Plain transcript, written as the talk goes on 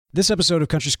This episode of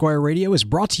Country Squire Radio is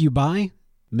brought to you by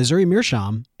Missouri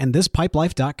Meerschaum and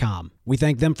ThisPipeLife.com. We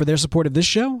thank them for their support of this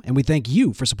show, and we thank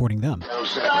you for supporting them. You're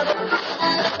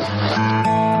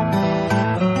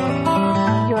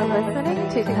listening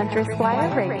to Country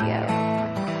Squire Radio.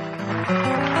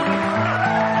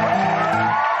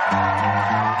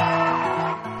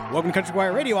 Welcome to Country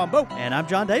Squire Radio. I'm Bo. And I'm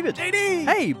John David. JD!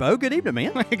 Hey, Bo. Good evening,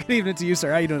 man. Good evening to you, sir.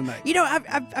 How you doing tonight? You know,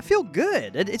 I feel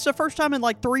good. It's the first time in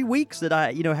like 3 weeks that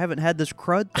I, haven't had this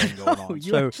crud thing going on.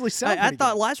 You actually sound I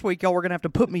thought last week y'all were gonna have to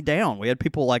put me down. We had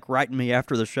people like writing me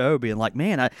after the show, being like,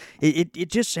 "Man, it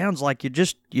just sounds like you're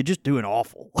just doing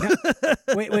awful."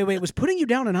 Wait. Was putting you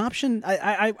down an option?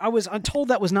 I'm told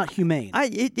that was not humane.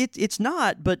 It's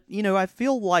not, but I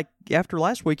feel like after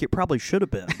last week, it probably should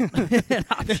have been an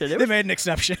option. They made an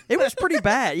exception. It was pretty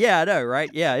bad. Yeah, I know, right?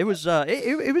 Yeah, it was.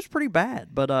 It was pretty bad.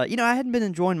 But I hadn't been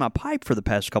enjoying my pipe for the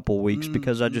past couple of weeks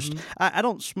because I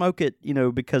don't smoke it.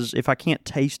 Because if I can't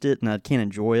taste it and I can't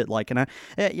enjoy it,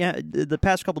 the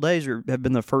past couple of days have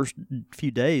been the first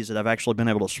few days that I've actually been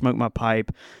able to smoke my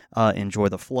pipe, enjoy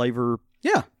the flavor.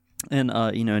 Yeah. And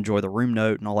enjoy the room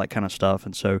note and all that kind of stuff,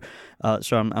 and so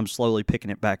I'm slowly picking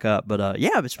it back up. But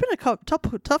it's been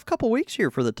a tough couple of weeks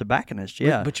here for the tobacconist.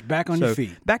 Yeah, but you're back on your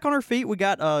feet. Back on our feet. We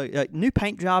got a new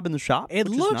paint job in the shop. It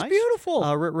looks nice.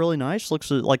 beautiful. Really nice. Looks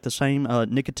like the same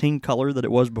nicotine color that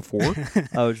it was before.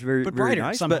 It was very but very brighter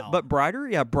nice, somehow. but brighter.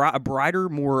 Yeah, a brighter,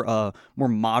 more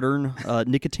modern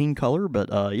nicotine color.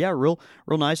 But real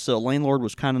nice. The landlord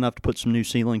was kind enough to put some new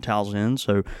ceiling tiles in,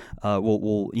 so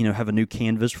we'll have a new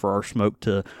canvas for our smoke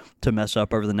to mess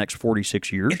up over the next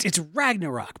 46 years. It's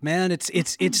Ragnarok, man. It's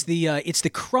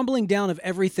the crumbling down of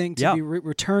everything to be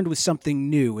returned with something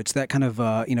new. It's that kind of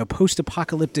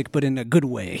post-apocalyptic, but in a good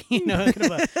way. Kind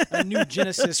of a new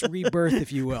Genesis rebirth,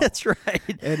 if you will. That's right.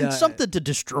 And, something to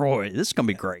destroy. This is gonna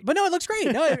be great. But no, it looks great.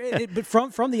 No, but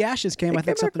from the ashes came, I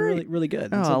think, something really, really good.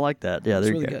 Oh, I like that. Yeah,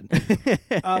 there you really go. Good.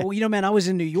 Well, man, I was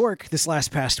in New York this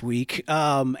past week,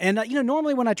 and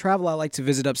normally when I travel, I like to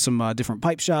visit up some different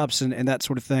pipe shops and that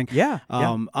sort of thing. Yeah.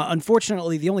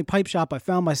 Unfortunately, the only pipe shop I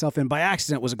found myself in by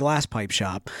accident was a glass pipe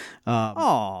shop.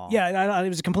 Yeah, it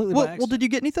was completely by accident. Well, did you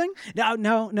get anything?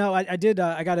 No, I did.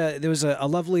 There was a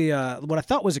lovely, what I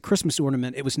thought was a Christmas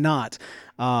ornament. It was not.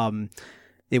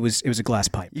 It was a glass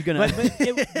pipe. You gonna? But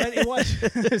it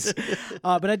was.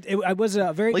 I was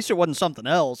very. At least it wasn't something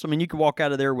else. I mean, you could walk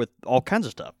out of there with all kinds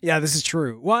of stuff. Yeah, this is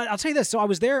true. Well, I'll tell you this. So I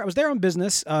was there on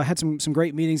business. Had some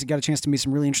great meetings and got a chance to meet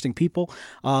some really interesting people.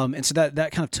 And so that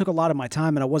kind of took a lot of my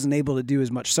time, and I wasn't able to do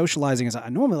as much socializing as I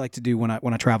normally like to do when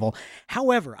I travel.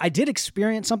 However, I did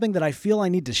experience something that I feel I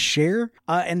need to share.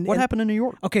 What happened in New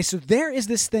York? Okay, so there is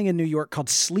this thing in New York called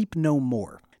Sleep No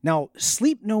More. Now,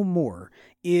 Sleep No More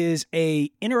is a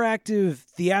interactive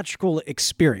theatrical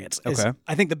experience. Okay.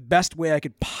 I think the best way I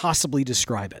could possibly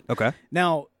describe it. Okay.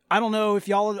 Now, I don't know if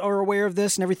y'all are aware of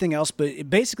this and everything else, but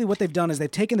basically what they've done is they've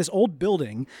taken this old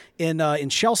building in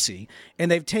Chelsea,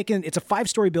 and it's a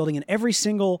 5-story building, and every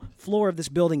single floor of this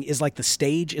building is like the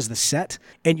stage, is the set,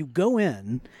 and you go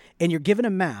in and you're given a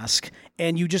mask,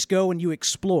 and you just go and you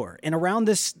explore. And around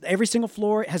this, every single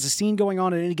floor has a scene going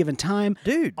on at any given time.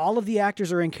 Dude. All of the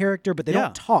actors are in character, but they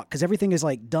don't talk because everything is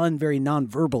like done very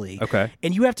non-verbally. Okay.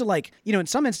 And you have to in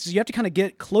some instances, you have to kind of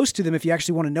get close to them if you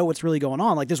actually want to know what's really going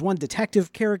on. Like there's one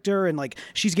detective character, and like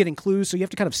she's getting clues, so you have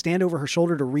to kind of stand over her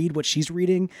shoulder to read what she's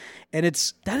reading. And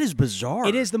that is bizarre.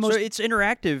 It is the most. So it's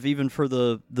interactive even for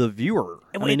the viewer.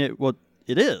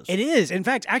 It is. It is. In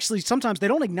fact, actually, sometimes they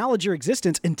don't acknowledge your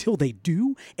existence until they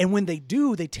do. And when they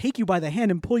do, they take you by the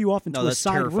hand and pull you off into a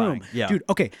side terrifying. room. Yeah. Dude,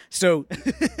 okay, so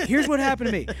here's what happened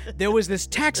to me. There was this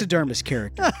taxidermist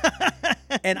character.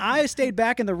 And I stayed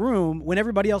back in the room when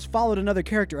everybody else followed another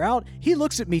character out. He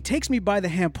looks at me, takes me by the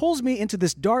hand, pulls me into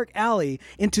this dark alley,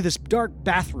 into this dark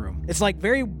bathroom. It's like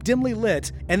very dimly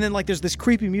lit, and then like there's this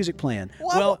creepy music playing.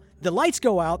 What? Well, the lights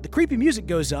go out, the creepy music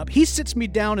goes up. He sits me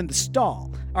down in the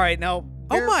stall. All right, now.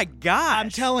 Oh my gosh. I'm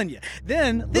telling you.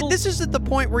 Then this is at the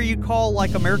point where you call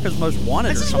like America's Most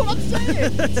Wanted. This is what I'm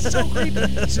saying. It's so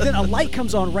creepy. So then a light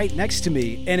comes on right next to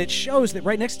me, and it shows that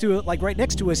right next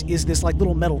to us is this like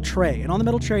little metal tray, and on the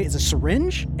metal tray is a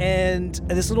syringe and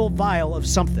this little vial of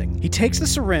something. He takes the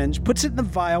syringe, puts it in the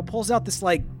vial, pulls out this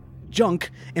like junk,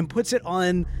 and puts it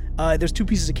on. There's 2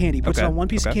 pieces of candy. He puts it on one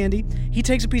piece of candy. He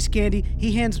takes a piece of candy.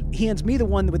 He hands me the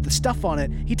one with the stuff on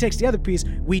it. He takes the other piece.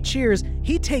 We cheers.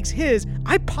 He takes his.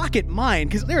 I pocket mine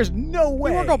because there's no way.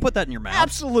 You weren't gonna put that in your mouth.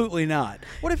 Absolutely not.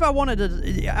 What if I wanted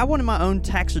my own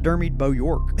taxidermied Bo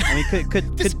York? I mean,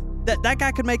 could that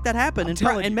guy could make that happen,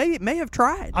 and may have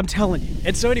tried. I'm telling you.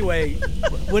 And so anyway,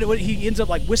 when he ends up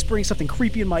like whispering something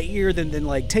creepy in my ear, then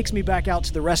like takes me back out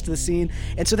to the rest of the scene.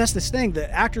 And so that's this thing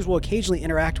that actors will occasionally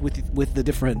interact with the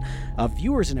different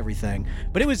viewers and everything.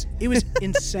 But it was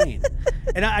insane.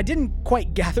 And I didn't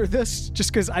quite gather this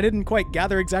just because I didn't quite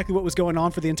gather exactly what was going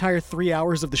on for the entire 3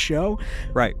 hours of the show.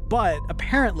 Right. But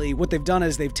apparently what they've done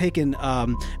is they've taken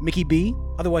Mickey B,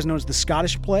 otherwise known as the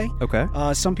Scottish play. Okay.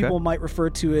 Some people might refer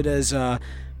to it as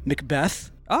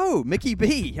Macbeth. Oh, Mickey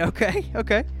B.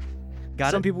 Okay.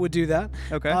 Some people would do that.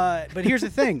 Okay. But here's the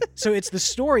thing. So it's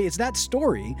that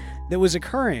story that was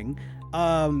occurring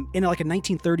in like a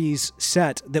 1930s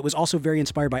set that was also very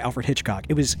inspired by Alfred Hitchcock.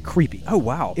 It was creepy. Oh,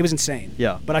 wow. It was insane.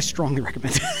 Yeah. But I strongly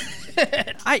recommend it.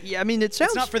 I mean, it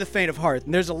sounds... It's not for the faint of heart.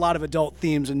 And there's a lot of adult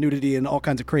themes and nudity and all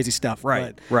kinds of crazy stuff.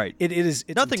 Right. It's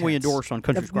nothing we intense. endorse on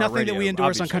Country Squire Radio. Nothing that we endorse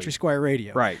obviously. on Country Squire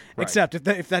Radio. Right. Except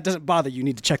if that doesn't bother you,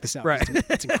 need to check this out. Right.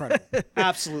 It's incredible.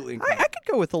 Absolutely incredible. I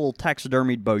could go with a little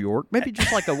taxidermied Bo York. Maybe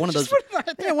just like one of those... one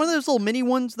of those little mini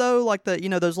ones, though, like those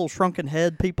little shrunken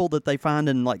head people that they find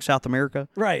in like South America.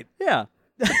 Right. Yeah.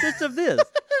 Just of this.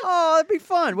 Oh, that'd be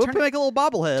fun. We'll make a little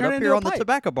bobblehead up here on the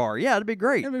tobacco bar. Yeah, it'd be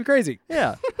great. That'd be crazy.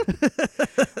 Yeah.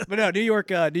 But no, New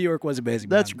York was amazing.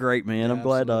 That's man. great, man. Yeah,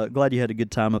 I'm glad you had a good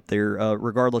time up there,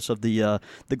 regardless of the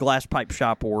glass pipe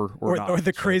shop or not.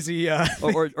 the crazy or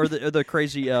the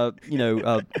crazy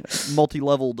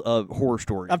multi-leveled horror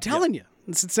story. I'm telling you.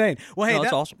 It's insane. Well, hey,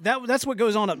 that's awesome. That's what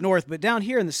goes on up north, but down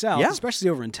here in the south, especially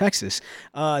over in Texas,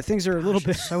 things are a little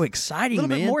bit so exciting, a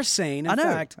little man. bit more sane. In I know,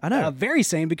 fact, I know. Very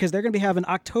sane because they're going to be having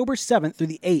October 7th through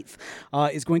the 8th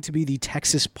is going to be the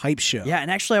Texas Pipe Show. Yeah, and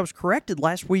actually, I was corrected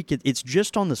last week. It's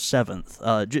just on the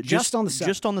 7th. Just on the 7th.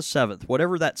 Just on the 7th,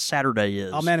 whatever that Saturday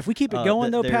is. Oh man, if we keep it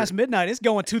going past midnight, it's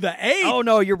going to the 8th. Oh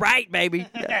no, you're right, baby.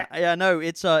 yeah, no,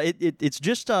 it's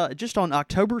just on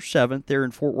October 7th. They're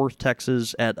in Fort Worth,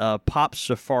 Texas, at Pop's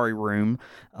Safari Room.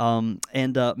 Man,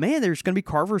 there's going to be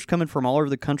carvers coming from all over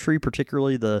the country,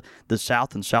 particularly the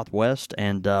South and Southwest,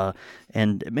 and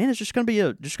man, it's just going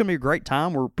to be a great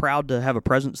time. We're proud to have a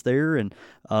presence there, and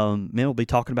man, we'll be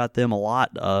talking about them a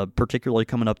lot, particularly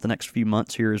coming up the next few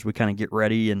months here as we kind of get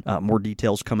ready and more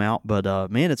details come out.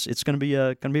 But man, it's going to be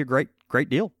a great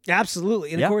deal.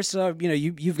 Absolutely. And of course,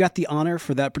 you've got the honor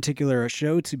for that particular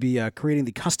show to be creating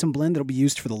the custom blend that'll be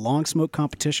used for the long smoke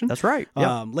competition. That's right.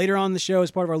 Yeah. Later on in the show,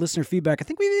 as part of our listener feedback, I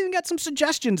think we've even got some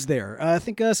suggestions there. I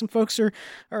think some folks are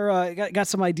got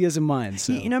some ideas in mind.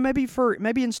 So.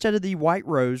 Maybe instead of the white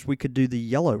rose, we could do the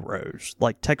yellow rose,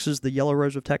 like Texas, the yellow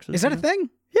rose of Texas. Is that a thing?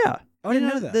 Yeah. Oh, I didn't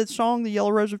know that. The song, The Yellow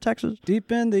Rose of Texas?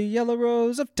 Deep in the yellow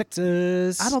rose of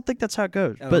Texas. I don't think that's how it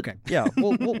goes. But okay. Yeah,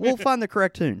 we'll find the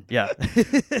correct tune. Yeah.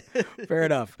 Fair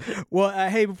enough. Well,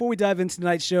 hey, before we dive into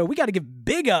tonight's show, we got to give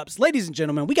big ups. Ladies and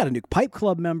gentlemen, we got a new Pipe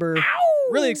Club member. Ow!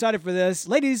 Really excited for this.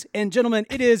 Ladies and gentlemen,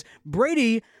 it is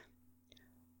Brady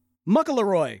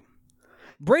Muckleroy.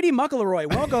 Brady Muckleroy,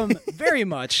 welcome very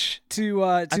much to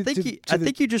I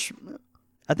think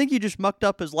you just mucked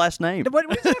up his last name. What are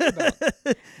you talking about?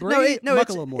 Brady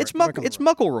it's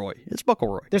Muckleroy. It's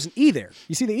Muckleroy. There's an E there.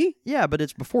 You see the E? Yeah, but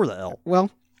it's before the L.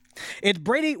 Well, it's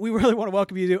Brady. We really want to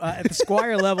welcome you to, at the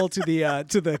Squire level to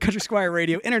the Country Squire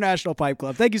Radio International Pipe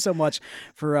Club. Thank you so much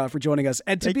for joining us.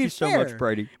 And Thank you so much,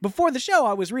 Brady. Before the show,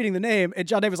 I was reading the name, and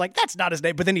John Dave was like, "That's not his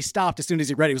name," but then he stopped as soon as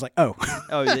he read it. He was like, "Oh,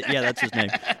 oh yeah, that's his name."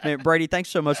 Man, Brady, thanks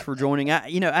so much for joining.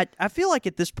 I feel like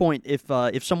at this point,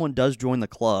 if someone does join the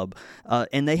club,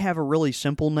 and they have a really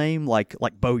simple name like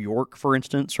Bo York, for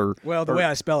instance, or the way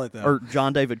I spell it though, or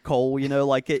John David Cole,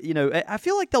 I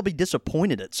feel like they'll be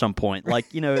disappointed at some point. Like,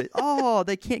 oh,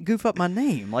 they can't goof up my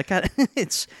name. Like,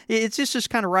 it's just this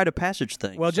kind of rite of passage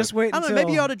thing. Well, just wait. I don't know.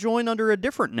 Maybe you ought to join under a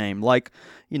different name, like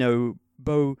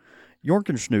Bo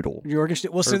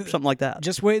Jorkenschnoodle. Well, something like that.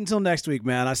 Just wait until next week,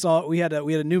 man. I saw we had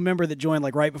a new member that joined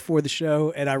like right before the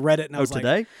show, and I read it and I was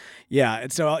today? Like, yeah.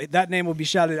 And so that name will be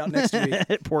shouted out next week.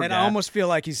 Poor and guy. I almost feel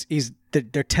like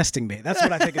they're testing me. That's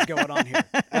what I think is going on here.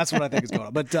 That's what I think is going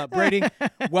on. But Brady,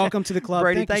 welcome to the club.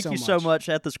 Brady, thank you so much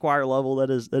at the Squire level. That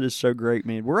is so great,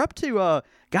 man. We're up to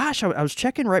I was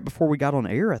checking right before we got on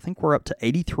air. I think we're up to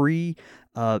 83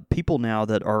 people now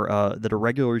that are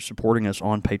regularly supporting us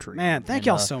on Patreon. Man, thank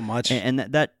y'all so much. And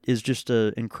that is just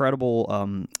an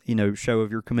incredible show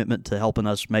of your commitment to helping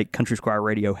us make Country Squire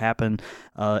Radio happen,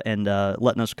 and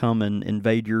letting us come and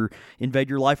invade your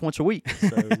life once a week. So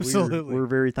Absolutely. we're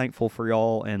very thankful for for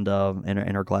y'all, and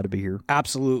are glad to be here.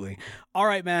 Absolutely. All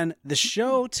right, man. The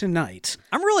show tonight.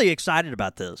 I'm really excited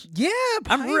about this. Yeah,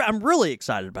 I'm really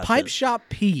excited about Pipe this. Shop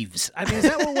Peeves. I mean, is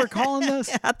that what we're calling this?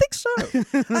 Yeah, I think so.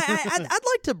 I'd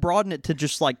like to broaden it to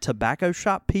just like tobacco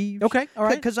shop peeves. Okay, all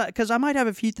right. Because I might have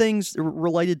a few things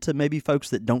related to maybe folks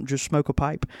that don't just smoke a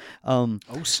pipe. Oh,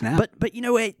 snap. But you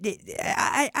know,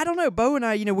 I don't know. Bo and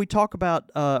I, you know, we talk about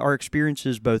our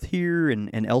experiences both here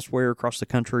and elsewhere across the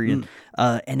country,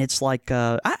 and it's like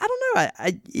I don't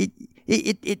know.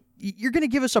 You're going to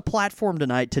give us a platform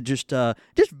tonight to just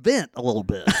vent a little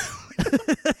bit.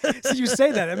 So you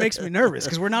say that, it makes me nervous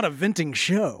because we're not a venting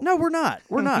show. No, we're not.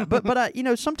 We're not. But you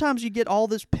know, sometimes you get all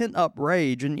this pent up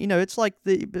rage, and you know, it's like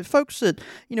the folks that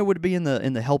you know would be in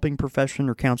the helping profession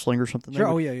or counseling or something.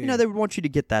 Sure. Would, yeah. You know, they would want you to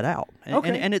get that out.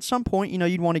 Okay. And at some point, you know,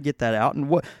 you'd want to get that out,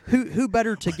 and who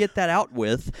better to get that out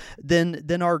with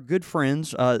than our good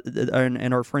friends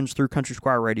and our friends through Country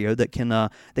Squire Radio that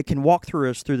can walk through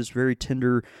us through this very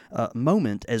tender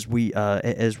moment as we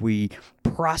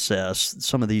process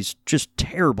some of these just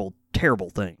terrible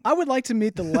things. I would like to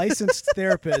meet the licensed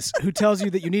therapist who tells you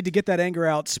that you need to get that anger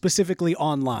out specifically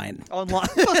online. That's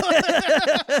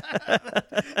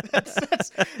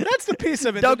the piece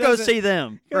of it. Don't go see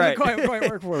them. Right. Quite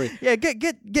work for me. Yeah,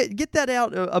 get that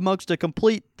out amongst a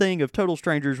complete thing of total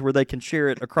strangers where they can share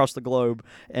it across the globe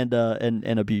and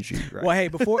abuse you. Right? Well, hey,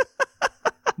 before.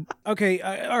 Okay,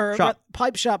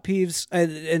 pipe shop peeves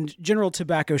and general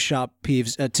tobacco shop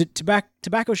peeves.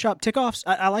 Tobacco shop tick-offs.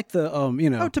 I like the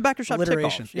tobacco shop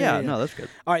alliteration. tick-offs. Yeah, no, that's good.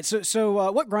 All right,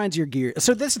 so what grinds your gear?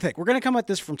 So that's the thing. We're going to come at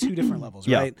this from two different levels,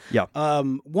 right? Yeah.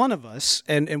 One of us,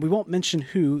 and we won't mention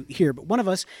who here, but one of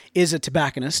us is a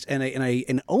tobacconist and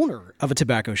an owner of a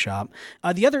tobacco shop.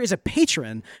 The other is a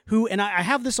patron who, and I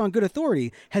have this on good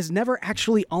authority, has never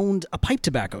actually owned a pipe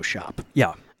tobacco shop.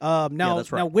 Yeah.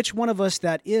 That's right. Now, which one of us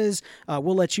that is,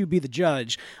 we'll let you be the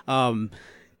judge.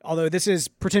 Although this is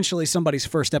potentially somebody's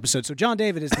first episode. So John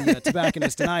David is the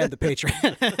tobacconist and I am the patron.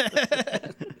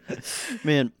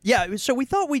 Man, yeah, so we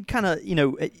thought we'd kind of, you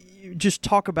know, just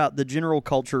talk about the general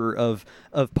culture of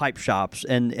pipe shops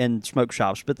and smoke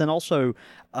shops, but then also,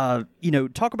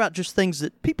 talk about just things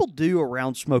that people do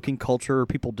around smoking culture,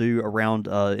 people do around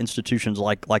institutions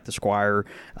like the Squire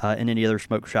and any other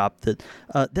smoke shop that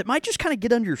might just kind of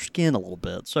get under your skin a little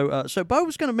bit. So Bo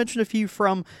was going to mention a few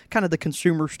from kind of the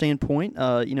consumer standpoint,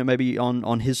 maybe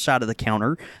on his side of the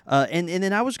counter, and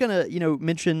then I was going to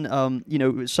mention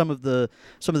some of the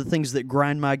things that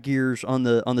grind my gears on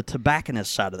the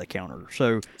tobacconist side of the counter.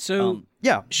 So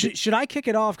yeah. Should I kick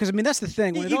it off? Because I mean that's the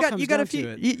thing. When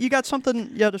you got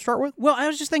something to start with? Well, I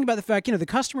was just thinking about the fact the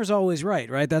customer's always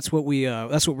right? That's what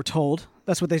we're told.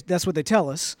 That's what they tell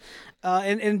us.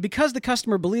 And because the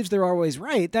customer believes they're always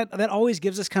right, that always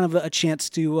gives us kind of a chance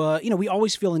to we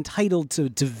always feel entitled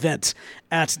to vent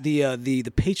at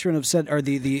the patron of said or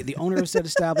the owner of said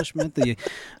establishment,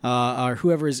 or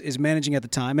whoever is managing at the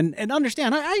time, and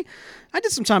understand. I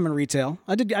did some time in retail.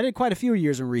 I did quite a few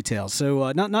years in retail.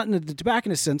 So not in the tobacconist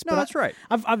sense. No, but that's right.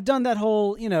 I've done that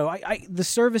whole the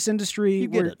service industry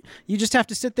where you just have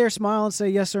to sit there, smile, and say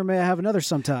yes sir, may I have another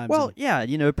sometimes. Well,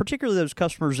 particularly those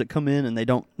customers that come in and they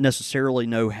don't necessarily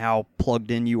know how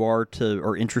plugged in you are to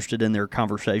or interested in their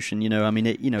conversation. You want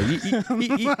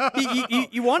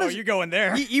to you're going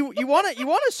there. You want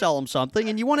to sell them something,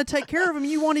 and you want to take care of them.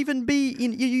 You want even be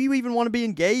you even want to be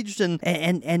engaged and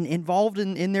involved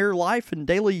in their life and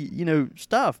daily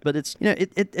stuff. But it's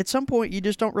at some point you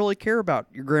just don't really care about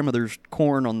your grandmother's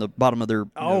corn on the bottom of their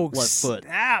left foot.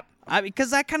 Snap. Because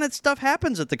that kind of stuff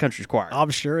happens at the Country Squire. I'm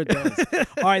sure it does.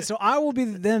 All right, so I will be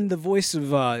then the voice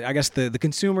of, I guess, the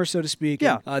consumer, so to speak.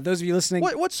 Yeah. And, those of you listening.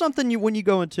 What's something when you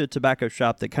go into a tobacco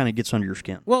shop that kind of gets under your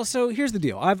skin? Well, so here's the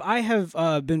deal. I have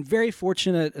been very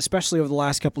fortunate, especially over the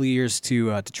last couple of years,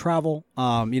 to travel.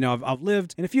 I've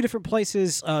lived in a few different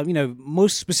places.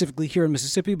 Most specifically here in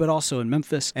Mississippi, but also in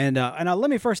Memphis. And let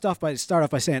me start off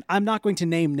by saying I'm not going to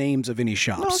name names of any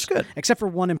shops. No, that's good. Except for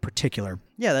one in particular.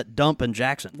 Yeah, that dump in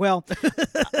Jackson. Well,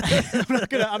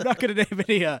 I'm not gonna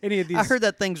name any of these. I heard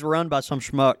that thing's run by some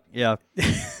schmuck. Yeah,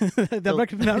 I'm not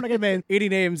gonna name any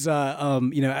names.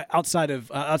 Outside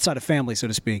of family, so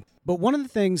to speak. But one of the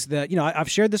things that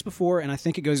I've shared this before, and I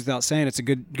think it goes without saying, it's a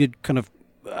good kind of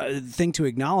thing to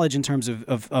acknowledge in terms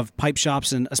of pipe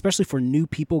shops, and especially for new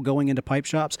people going into pipe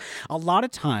shops. A lot of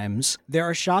times there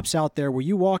are shops out there where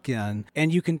you walk in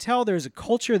and you can tell there's a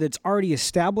culture that's already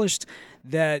established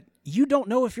that you don't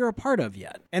know if you're a part of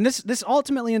yet. And this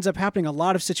ultimately ends up happening in a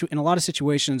lot of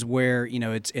situations where,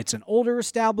 it's an older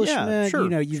establishment. Yeah,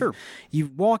 sure, you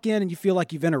walk in and you feel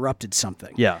like you've interrupted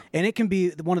something. Yeah. And it can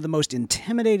be one of the most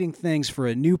intimidating things for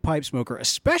a new pipe smoker,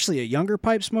 especially a younger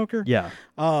pipe smoker. Yeah.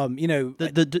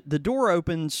 The door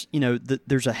opens,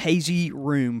 there's a hazy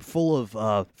room full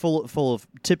of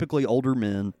typically older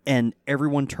men, and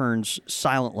everyone turns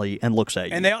silently and looks at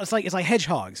you. And it's like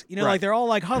hedgehogs. Right. Like they're all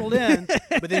like huddled in,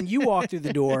 but then you walk through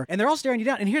the door and they're all staring you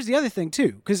down. And here's the other thing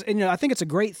too, because I think it's a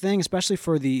great thing, especially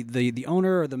for the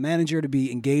owner or the manager to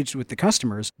be engaged with the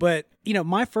customers. But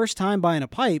my first time buying a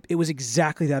pipe, it was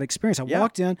exactly that experience. I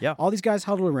walked in, all these guys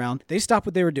huddled around. They stopped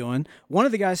what they were doing. One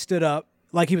of the guys stood up,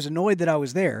 like he was annoyed that I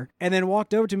was there, and then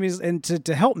walked over to me and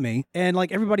to help me. And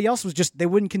like everybody else was they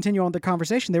wouldn't continue on their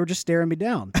conversation. They were just staring me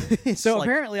down. So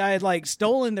apparently I had like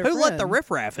stolen their Who friend. let the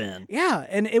riffraff in? Yeah,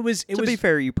 and it was. To be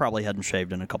fair, you probably hadn't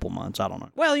shaved in a couple months. I don't know.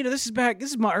 Well, this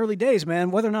is my early days,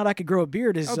 man. Whether or not I could grow a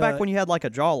beard is back when you had like a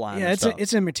jawline. Yeah, and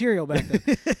it's immaterial back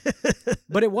then.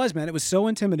 But it was, man. It was so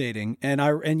intimidating, and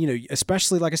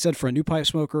especially like I said, for a new pipe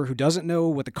smoker who doesn't know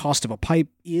what the cost of a pipe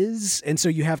is, and so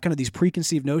you have kind of these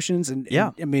preconceived notions. And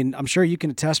I mean, I'm sure you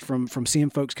can attest from seeing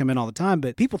folks come in all the time,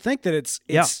 but people think that it's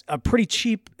a pretty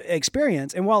cheap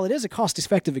experience, and while it is a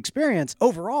cost-effective experience,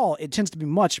 overall it tends to be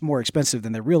much more expensive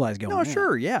than they realize going in.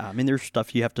 Sure, yeah. I mean, there's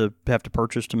stuff you have to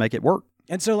purchase to make it work.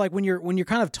 And so, like, when you're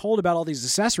kind of told about all these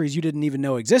accessories you didn't even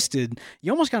know existed,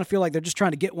 you almost kind of feel like they're just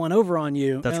trying to get one over on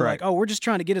you. That's and right. Like, oh, we're just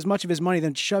trying to get as much of his money,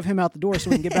 then shove him out the door so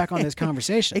we can get back on this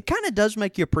conversation. It kind of does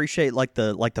make you appreciate like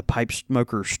the pipe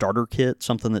smoker starter kit,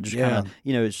 something that just kind of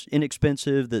is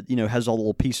inexpensive, that has all the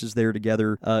little pieces there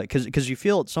together. Because you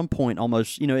feel at some point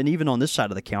almost and even on this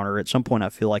side of the counter, at some point I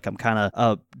feel like I'm kind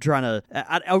of trying to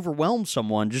overwhelm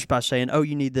someone just by saying, oh,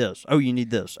 you need this, oh, you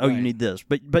need this, oh, you need this.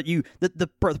 But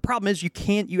the problem is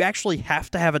you actually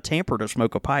have to have a tamper to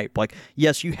smoke a pipe. Like,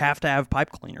 yes, you have to have pipe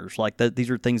cleaners. Like,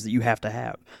 these are things that you have to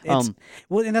have.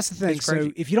 Well, and that's the thing.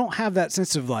 So if you don't have that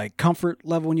sense of like comfort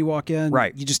level when you walk in,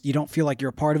 right, you don't feel like you're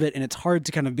a part of it, and it's hard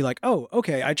to kind of be like, oh,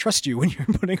 okay, I trust you when you're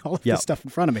putting all of this stuff in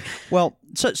front of me. Well,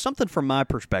 so something from my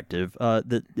perspective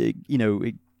that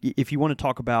if you want to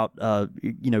talk about,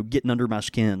 getting under my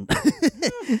skin,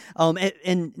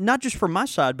 and not just from my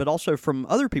side, but also from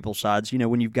other people's sides,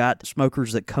 when you've got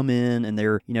smokers that come in and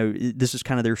they're, this is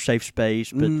kind of their safe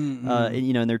space, but,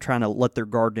 and they're trying to let their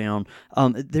guard down.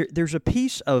 There's a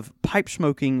piece of pipe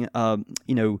smoking,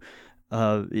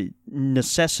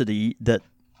 necessity that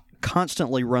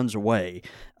constantly runs away,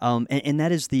 and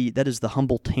that is the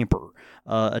humble tamper.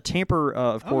 A tamper,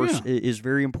 of course, is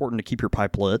very important to keep your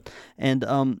pipe lit, and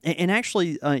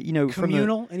actually,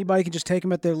 communal. Anybody can just take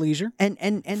them at their leisure,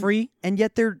 and free, and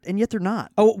yet they're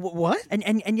not. Oh, what?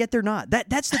 And yet they're not.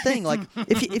 That's the thing. Like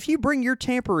if you bring your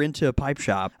tamper into a pipe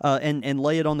shop and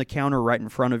lay it on the counter right in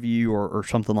front of you or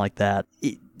something like that.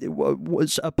 It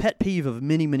was a pet peeve of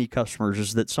many, many customers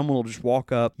is that someone will just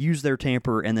walk up, use their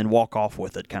tamper, and then walk off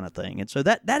with it, kind of thing. And so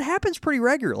that happens pretty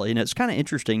regularly, and it's kind of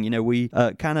interesting. We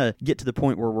kind of get to the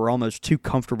point where we're almost too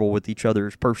comfortable with each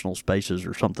other's personal spaces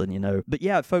or something, But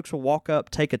yeah, folks will walk up,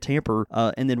 take a tamper,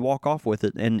 and then walk off with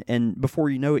it, and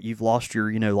before you know it, you've lost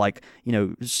your, $70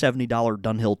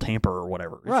 Dunhill tamper or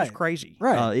whatever. It's just crazy.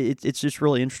 Right. It's just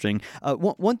really interesting.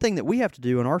 One thing that we have to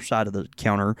do on our side of the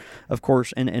counter, of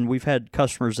course, and we've had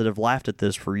customers that have laughed at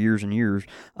this for years and years.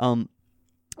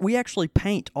 We actually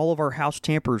paint all of our house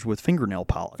tampers with fingernail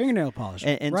polish. Fingernail polish,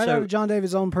 and right so, out of John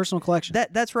David's own personal collection.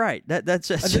 That's right. That's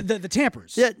the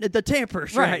tampers. Yeah, the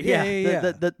tampers. Right.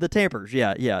 Yeah. The tampers.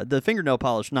 Yeah. The fingernail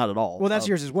polish, not at all. Well, that's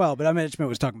yours as well. But I mean,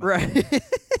 was talking about right.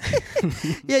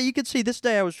 Yeah, you could see this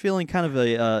day I was feeling kind of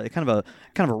a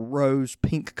rose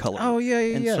pink color. Oh yeah.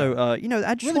 And so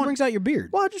I just really brings out your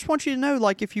beard. Well, I just want you to know,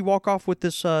 like, if you walk off with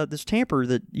this tamper,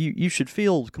 that you should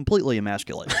feel completely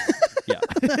emasculated. Yeah.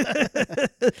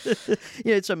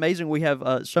 It's amazing. We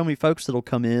have so many folks that'll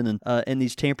come in and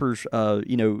these tampers,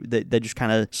 they just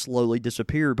kind of slowly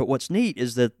disappear. But what's neat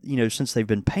is that, since they've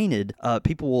been painted,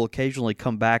 people will occasionally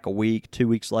come back a week, 2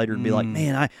 weeks later and be like,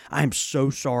 man, I'm so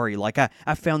sorry. Like,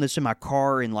 I found this in my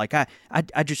car and like, I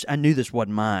knew this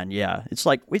wasn't mine. Yeah. It's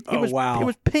like, it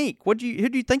was pink. Who do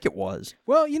you think it was?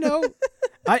 Well,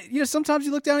 sometimes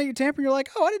you look down at your tamper and you're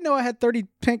like, oh, I didn't know I had 30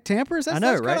 pink tampers. That's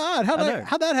right? Kind of odd.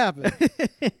 How'd that happen?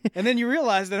 And then you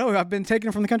realize that, I've been taking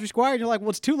them from the Country Squire, and you're like, well,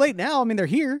 it's too late now. I mean, they're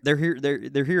here. They're here.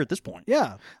 They're here at this point.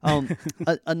 Yeah.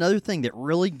 Another thing that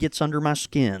really gets under my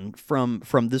skin from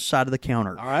this side of the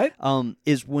counter, all right,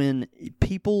 is when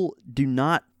people do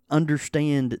not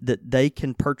understand that they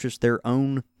can purchase their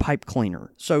own pipe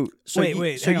cleaner. So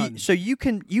you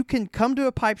can come to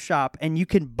a pipe shop and you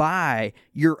can buy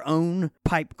your own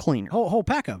pipe cleaner. Whole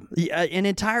pack of them. An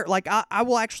entire, like, I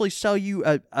will actually sell you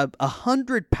a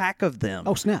 100-pack of them.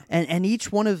 Oh, snap. And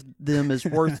each one of them is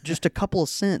worth just a couple of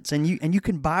cents, and you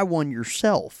can buy one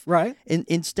yourself. Right.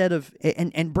 Instead of,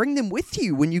 and bring them with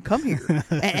you when you come here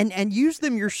and use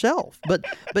them yourself. But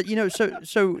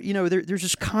there's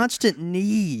this constant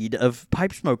need of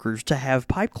pipe smokers to have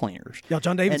pipe cleaners. Yo,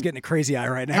 John David's getting a crazy eye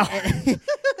right now.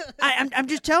 I'm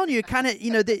just telling you, kind of,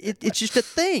 it's just a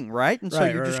thing, right? And so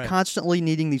you're just constantly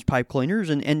needing these pipe cleaners,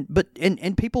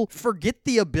 and people forget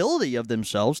the ability of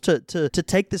themselves to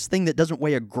take this thing that doesn't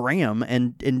weigh a gram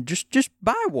and just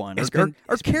buy one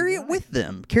or carry it with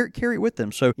them. Carry it with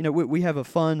them. So we have a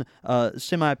fun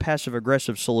semi-passive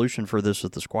aggressive solution for this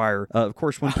at the Squire. Of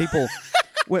course, when people.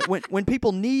 When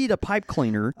people need a pipe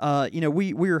cleaner,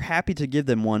 we're happy to give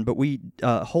them one, but we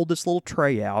hold this little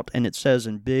tray out, and it says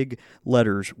in big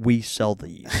letters, "We sell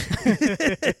these,"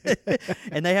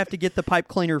 and they have to get the pipe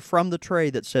cleaner from the tray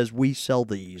that says "We sell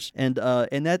these," and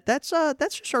that's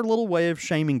just our little way of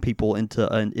shaming people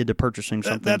into purchasing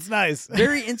something. That's nice.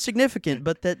 Very insignificant,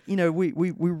 but that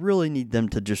we really need them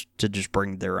to just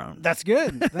bring their own. That's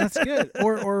good. That's good.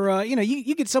 Or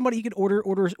you get somebody, you could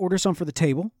order some for the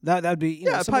table. That'd be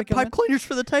pipe cleaners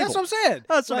for the table. That's what I'm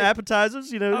saying. Some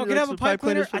appetizers, I could have a pipe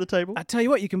cleaner for the table. I tell you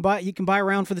what, you can buy a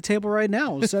round for the table right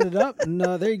now. We'll set it up, and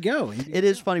there you go. It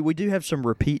is funny. We do have some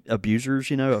repeat abusers,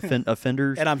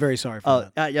 offenders, and I'm very sorry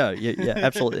for that. Yeah,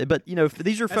 absolutely. But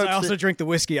these are folks. I also drink the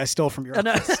whiskey I stole from your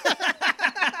office.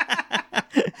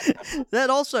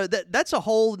 That's a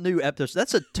whole new episode.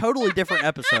 That's a totally different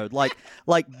episode. Like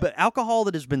alcohol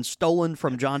that has been stolen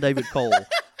from John David Cole.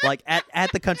 Like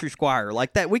at the Country Squire,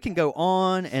 like that, we can go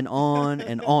on and on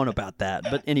and on about that.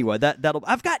 But anyway,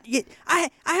 I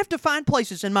have to find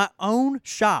places in my own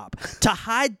shop to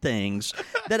hide things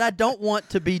that I don't want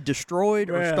to be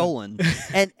destroyed or stolen,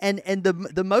 and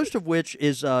the most of which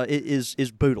is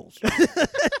boodles.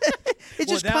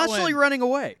 It's just constantly running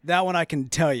away. That one I can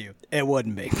tell you, it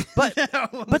wouldn't be. But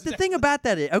the thing about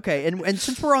that is, okay, and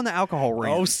since we're on the alcohol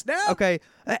rant, oh snap, okay,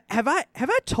 have I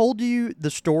told you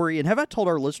the story, and have I told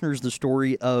our listeners the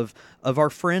story of our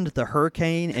friend the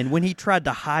Hurricane and when he tried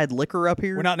to hide liquor up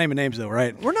here? We're not naming names though,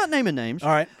 right? We're not naming names. All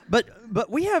right, but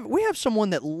we have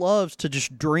someone that loves to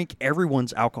just drink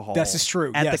everyone's alcohol. This is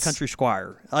true. At the Country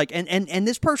Squire, like and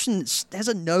this person has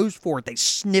a nose for it. They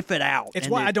sniff it out. It's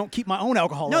why I don't keep my own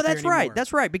alcohol. No, up that's there right. anymore.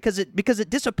 That's right because it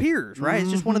disappears. Right. Mm-hmm.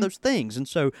 It's just one of those things. And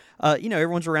so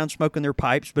everyone's around smoking their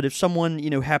pipes. But if someone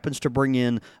happens to bring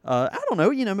in I don't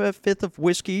know a fifth of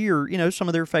whiskey or some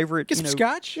of their favorite get some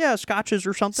scotch, scotches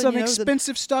or something, some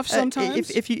expensive stuff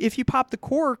sometimes. If you pop the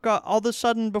cork, all of a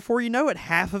sudden before you know it,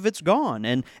 half of it's gone,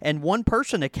 and one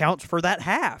person accounts for that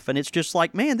half, and it's just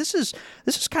like, man, this is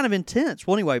kind of intense.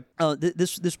 Well, anyway,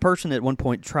 this person at one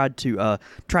point tried to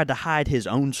hide his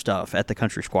own stuff at the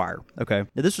Country Squire. Okay,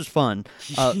 now, this was fun.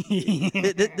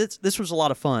 This was a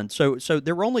lot of fun. So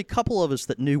there were only a couple of us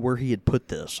that knew where he had put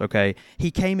this. Okay,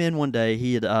 he came in one day.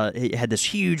 He had this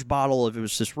huge bottle of, it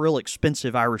was this real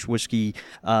expensive Irish whiskey.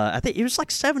 I think it was like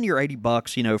 $70 or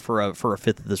 $80, for a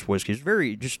fifth of this whiskey. It's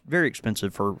very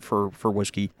expensive for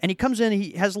whiskey. And he comes in,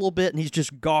 he has a little bit, and he's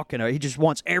just gawking. He just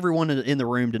wants everyone in the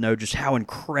room to know just how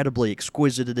incredibly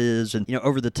exquisite it is, and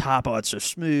over the top. Oh, it's so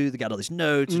smooth. It got all these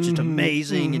notes. It's just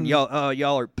amazing. And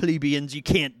y'all are plebeians. You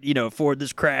can't afford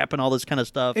this crap and all this kind of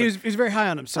stuff. He was very high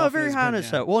on himself. Oh, very high on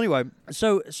himself. Well, anyway,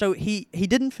 so he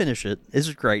didn't finish it. This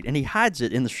is great, and he hides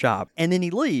it in the shop, and then he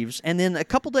leaves. And then a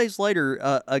couple days later,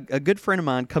 a good friend of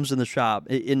mine comes in the shop.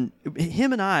 In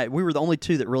him and I, we were the only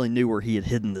two that really knew where he had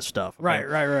hidden this stuff. Okay?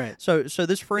 Right. So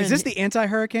this friend, is this the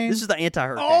anti-hurricane? This is the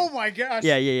anti-hurricane. Oh my gosh.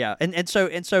 Yeah. And so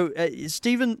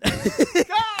Stephen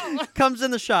comes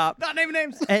in the shop. Not naming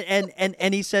names.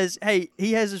 And he says, hey,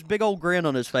 he has this big old grin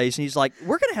on his face, and he's like,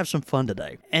 we're gonna have some fun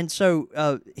today. And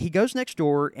so he goes next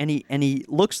door, and he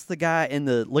looks the guy in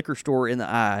the liquor store in the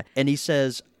eye, and he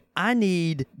says, I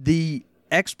need the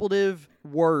expletive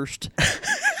worst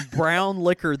brown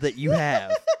liquor that you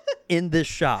have in this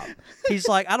shop. He's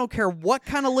like, I don't care what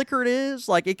kind of liquor it is.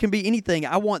 Like, it can be anything.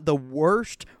 I want the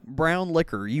worst brown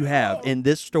liquor you have in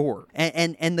this store.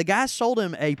 And the guy sold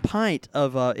him a pint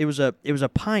of it was a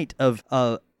pint of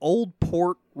Old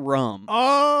Port rum.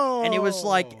 Oh, and it was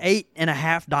like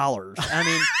 $8.50. I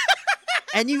mean.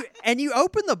 and you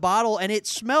open the bottle and it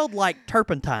smelled like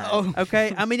turpentine. Oh.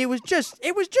 Okay, I mean it was just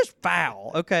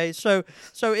foul. Okay, so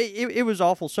it was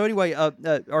awful. So anyway,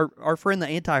 our friend the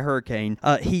anti-hurricane,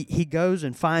 he goes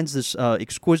and finds this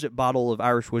exquisite bottle of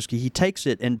Irish whiskey. He takes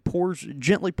it and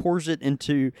gently pours it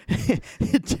into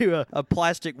a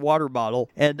plastic water bottle,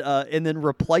 and then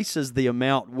replaces the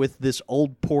amount with this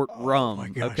old port rum. my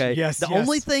gosh. Okay, Yes, the yes.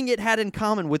 only thing it had in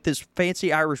common with this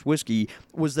fancy Irish whiskey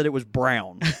was that it was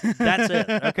brown. That's it.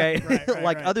 Okay,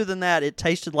 right. Other than that, it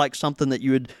tasted like something that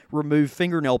you would remove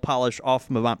fingernail polish off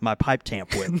my pipe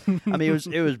tamp with. I mean,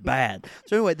 it was bad.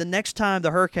 So anyway, the next time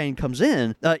the hurricane comes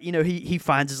in, he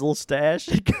finds his little stash.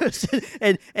 He goes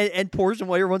and pours them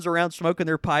while everyone's around smoking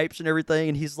their pipes and everything.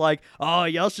 And he's like, "Oh,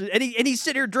 y'all should." And he's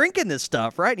sitting here drinking this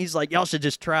stuff, right? And he's like, "Y'all should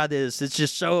just try this. It's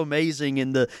just so amazing,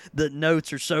 and the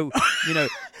notes are so,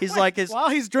 He's like, while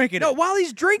he's drinking no, it. while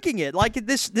he's drinking it, like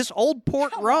this old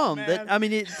port rum that I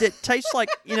mean, it tastes like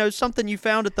something you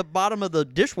found at the bottom of the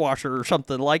dishwasher or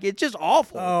something. Like it's just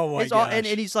awful. Oh my It's gosh. and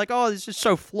he's like, "Oh, this is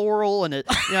so floral," and it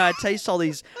tastes all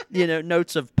these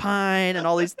notes of pine and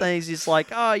all these things. He's like,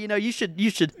 "Oh, you should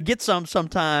get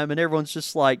sometime," and everyone's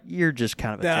just like, "You're just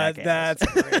kind of a jackass."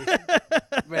 That's great.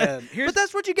 Man, But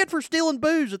that's what you get for stealing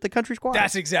booze at the Country Squire.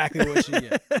 That's exactly what you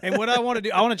get. And what I want to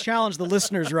do, I want to challenge the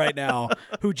listeners right now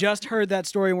who just heard that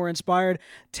story and were inspired.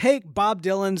 Take Bob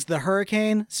Dylan's "The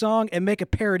Hurricane" song and make a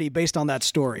parody based on that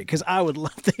story, because I would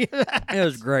love to hear that. It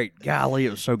was great. Golly,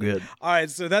 it was so good. All right,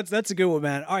 so that's a good one,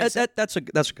 man. All right, so That's a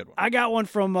good one. I got one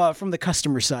from the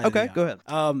customer side. Okay, of the go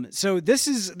ahead. So this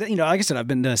is, like I said, I've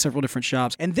been to several different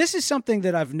shops, and this is something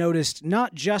that I've noticed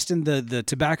not just in the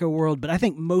tobacco world, but I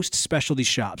think most specialty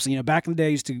shops. Back in the day, I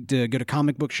used to go to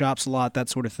comic book shops a lot, that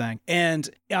sort of thing. And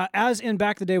as in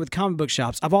back in the day with comic book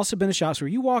shops, I've also been to shops where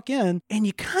you walk in and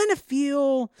you kind of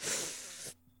feel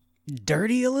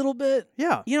dirty a little bit.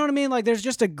 Yeah. You know what I mean? Like there's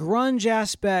just a grunge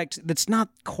aspect that's not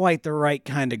quite the right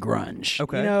kind of grunge.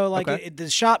 Okay. Okay. The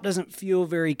shop doesn't feel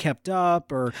very kept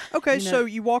up or... Okay, so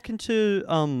you walk into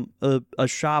a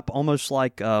shop almost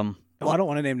like I don't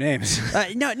want to name names.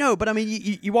 no, but I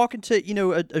mean you walk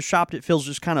into a shop that feels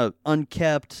just kind of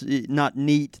unkept, not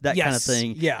neat, that kind of Yes,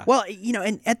 thing. yeah. Well,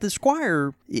 and at the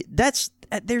Squire, there's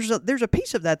a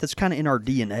piece of that that's kind of in our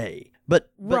DNA. But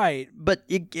Right. But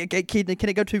can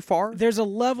it go too far? There's a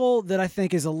level that I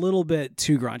think is a little bit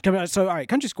too grunge. So, all right,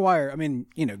 Country Squire, I mean,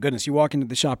 goodness, you walk into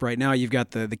the shop right now, you've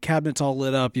got the cabinets all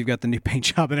lit up, you've got the new paint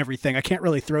job and everything. I can't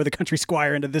really throw the Country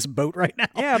Squire into this boat right now.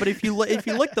 Yeah, but if you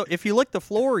lick the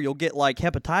floor, you'll get like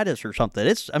hepatitis or something.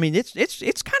 It's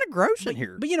kind of gross in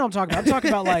here. But you know what I'm talking about. I'm talking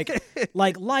about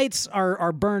like lights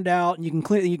are burned out, and you can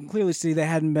clearly see they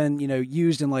hadn't been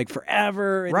used in like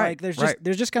forever. And, Right, Like there's right.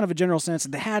 just kind of a general sense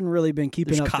that they hadn't really been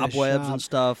keeping There's up cobwebs the and shop.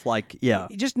 stuff. Like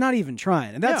Just not even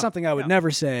trying, and that's Yeah, something I would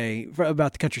never say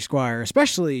about the Country Squire,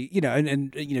 especially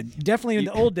and definitely in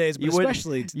the old days, but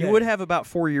especially today. you would have about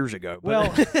 4 years ago. But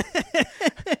Well,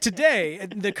 today,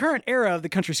 the current era of the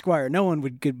Country Squire, no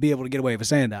one could be able to get away with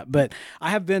saying that. But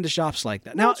I have been to shops like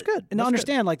that. Now, that's good. And That's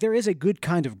understand, like there is a good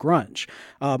kind of grunge.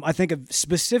 I think of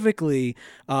specifically,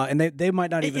 and they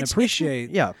might not even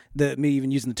appreciate me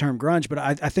even using the term grunge. But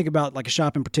I think about like a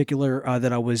shop in particular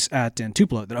that I was at in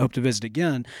Tupelo that I hope to visit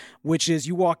again, which is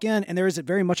you walk in and there is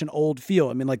very much an old feel.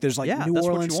 I mean, like there's like New that's what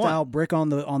Orleans you want. style brick on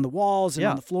the walls and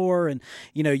on the floor, and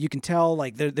you can tell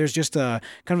like there's just a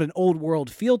kind of an old world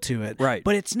feel to it. Right.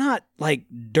 But it's not like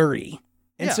dirty.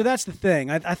 And so that's the thing.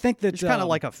 I think that it's kind of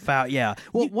like a foul. Yeah.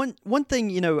 Well, one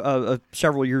thing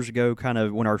several years ago, kind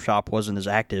of when our shop wasn't as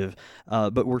active,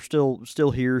 but we're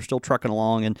still here, still trucking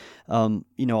along, and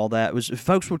all that was if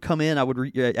folks would come in. I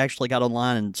would actually got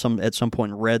online and at some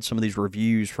point read some of these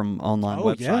reviews from online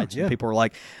websites, and people were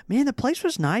like, "Man, the place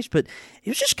was nice, but it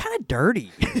was just kind of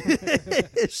dirty."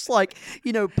 It's like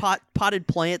potted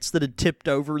plants that had tipped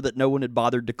over that no one had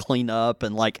bothered to clean up,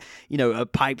 and like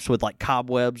pipes with like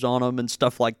cobwebs on them and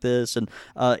stuff like this, and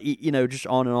just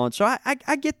on and on. So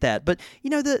I get that, but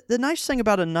the nice thing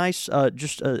about a nice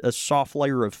just a soft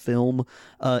layer of film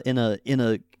in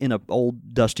a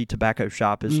old dusty tobacco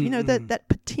shop is that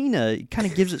patina kind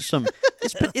of gives it some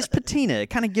it's patina. It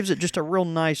kind of gives it just a real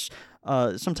nice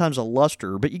sometimes a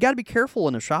luster, but you got to be careful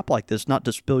in a shop like this not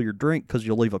to spill your drink because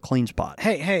you'll leave a clean spot.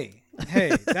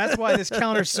 Hey, that's why this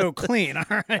counter's so clean. All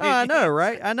right. I know,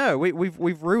 right? I know.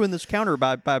 We've ruined this counter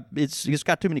by it's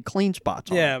got too many clean spots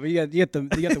on it. Yeah, but you got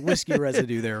the whiskey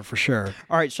residue there for sure.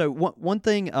 All right, so one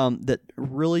thing that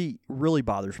really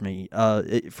bothers me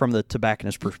from the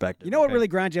tobacconist perspective. You know what really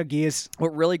grinds your gears?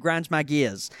 What really grinds my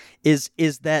gears is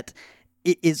that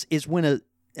it is when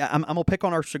I'm gonna pick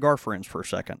on our cigar friends for a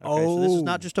second. Okay, so this is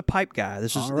not just a pipe guy.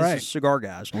 This is All right. this is cigar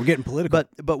guys. We're getting political.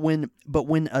 But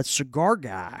when a cigar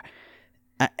guy,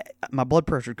 my blood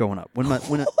pressure's going up.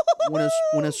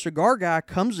 When a cigar guy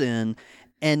comes in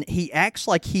and he acts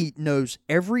like he knows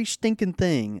every stinking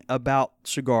thing about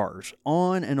cigars,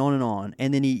 on and on and on,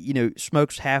 and then he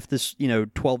smokes half this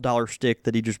 $12 stick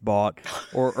that he just bought,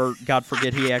 or God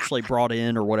forbid he actually brought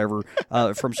in or whatever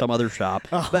from some other shop.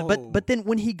 But then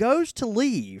when he goes to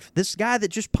leave, this guy that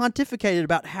just pontificated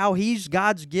about how he's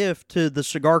God's gift to the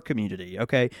cigar community,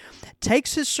 okay,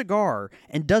 takes his cigar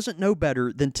and doesn't know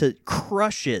better than to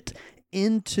crush it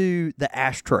into the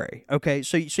ashtray. Okay,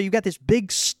 so you got this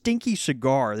big stinky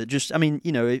cigar that just,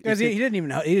 because he didn't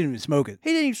even smoke it. He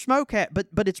didn't even smoke it,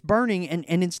 but it's burning, and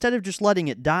instead of just letting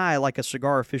it die like a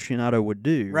cigar aficionado would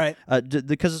do, right?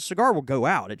 Because a cigar will go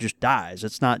out, it just dies.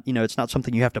 It's not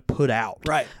something you have to put out,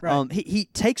 right? He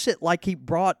takes it like he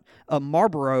brought a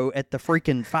Marlboro at the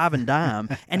freaking 5 and dime,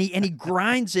 and he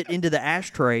grinds it into the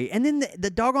ashtray, and then the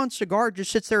doggone cigar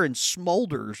just sits there and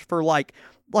smolders for like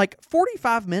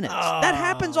 45 minutes. That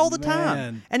happens all the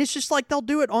time. And it's just like they'll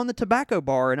do it on the tobacco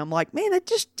bar, and I'm like, man, it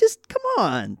just come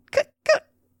on.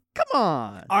 Come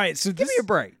on. All right, so give me a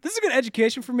break. This is a good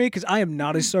education for me because I am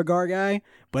not a cigar guy,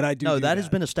 but I do. No, that has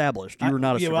been established. You are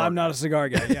not a cigar. Well, I'm not a cigar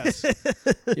guy. Yes.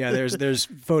 Yeah, there's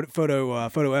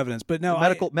photo evidence, but no,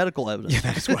 medical evidence. Yeah,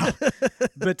 that as well.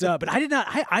 But I did not.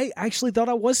 I actually thought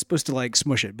I was supposed to like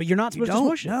smush it, but you're not supposed to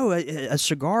smush it. No, a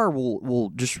cigar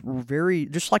will just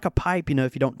like a pipe.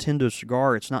 If you don't tend to a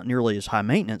cigar, it's not nearly as high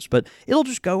maintenance, but it'll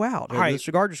just go out. Right. The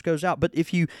cigar just goes out. But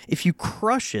if you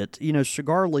crush it,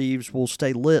 cigar leaves will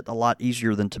stay lit a lot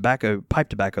easier than pipe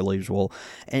tobacco leaves will.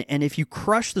 And if you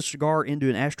crush the cigar into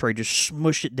an ashtray, just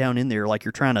smush it down in there like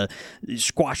you're trying to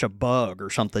squash a bug or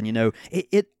something,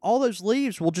 all those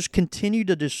leaves will just continue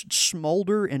to just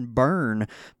smolder and burn.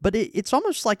 But it's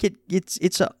almost like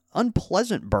it's a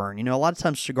unpleasant burn. A lot of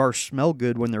times cigars smell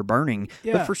good when they're burning,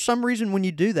 but for some reason when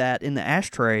you do that in the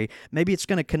ashtray, maybe it's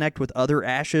going to connect with other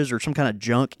ashes or some kind of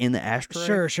junk in the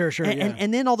ashtray. Sure.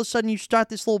 And then all of a sudden you start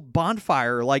this little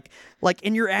bonfire like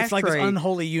in your ashtray. It's like this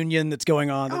unholy union that's going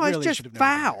on. It's just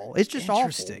foul. It's just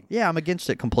interesting. Awful. Yeah, I'm against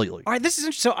it completely. All right, this is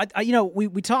interesting. So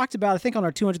we talked about, I think on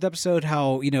our 200th episode,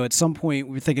 how at some point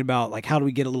we were thinking about like how do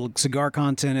we get a little cigar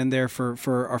content in there for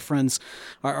our friends,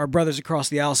 our brothers across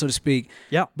the aisle, so to speak.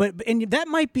 Yeah. But that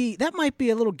might be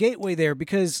a little gateway there,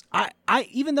 because I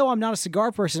even though I'm not a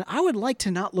cigar person, I would like to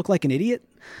not look like an idiot.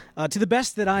 To the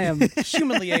best that I am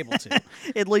humanly able to.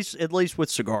 At least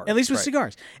with cigars. At least with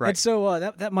cigars. Right. And so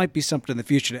that might be something in the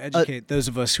future to educate those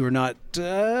of us who are not,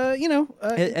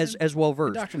 as well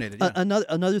versed. Indoctrinated. Yeah.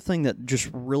 Another thing that just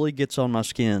really gets on my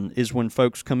skin is when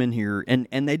folks come in here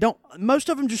and they don't. Most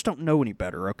of them just don't know any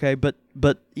better. Okay, but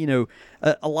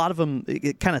a lot of them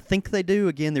kind of think they do.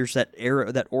 Again, there's that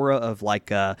aura of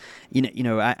like, I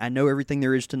know everything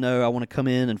there is to know. I want to come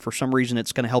in, and for some reason,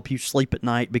 it's going to help you sleep at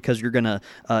night because you're going to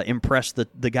impress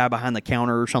the guy behind the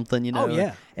counter or something, Oh,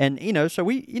 yeah. And, so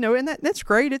we, and that's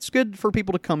great. It's good for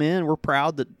people to come in. We're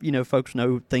proud that, folks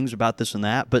know things about this and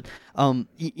that. But,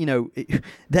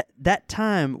 that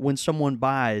time when someone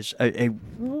buys a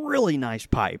really nice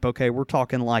pipe, okay, we're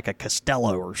talking like a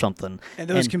Castello or something. And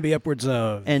those can be upwards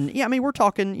of... And, yeah, I mean, we're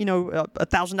talking,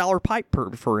 $1,000 pipe,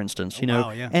 for instance,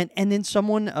 Wow, yeah. And then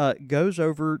someone goes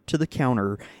over to the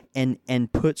counter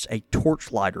and puts a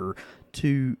torch lighter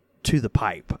to the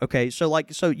pipe. Okay, so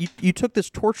you took this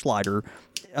torch lighter,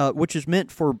 which is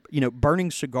meant for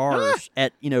burning cigars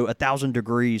at 1,000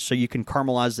 degrees, so you can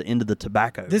caramelize the end of the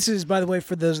tobacco. This is, by the way,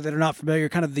 for those that are not familiar,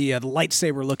 kind of the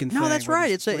lightsaber looking thing. No, that's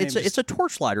right. It's a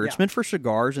torch lighter. Yeah. It's meant for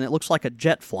cigars, and it looks like a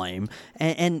jet flame.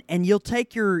 And you'll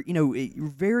take your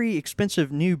very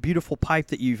expensive new beautiful pipe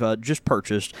that you've just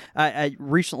purchased. I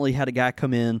recently had a guy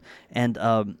come in, and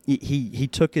he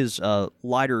took his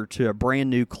lighter to a brand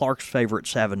new Clark's favorite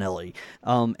Savinelli,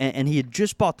 and he had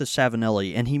just bought the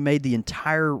Savinelli, and he made the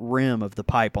entire rim of the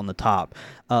pipe on the top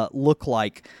look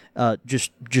like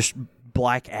just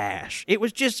black ash. It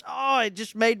was just it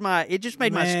just made my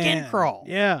skin crawl.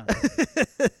 Yeah,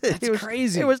 that's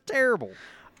crazy. It was terrible.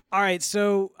 All right,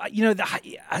 so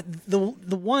the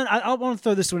one I want to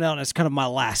throw this one out as kind of my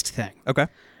last thing. Okay.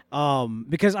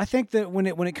 Because I think that when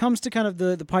it comes to kind of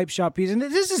the pipe shop piece, and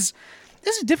this is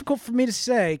This is difficult for me to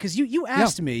say because you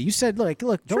asked me. You said, look,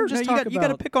 don't Sure, just no, talk you got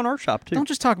to pick on our shop too. Don't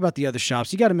just talk about the other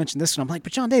shops. You got to mention this one. I'm like,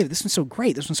 but John David, this one's so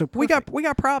great. This one's so perfect. We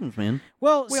got problems, man.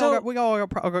 Well, We all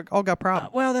got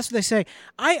problems. well, that's what they say.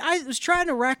 I was trying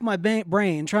to rack my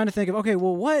brain, trying to think of, okay,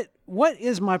 well, what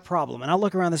is my problem? And I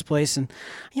look around this place, and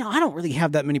I don't really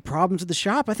have that many problems with the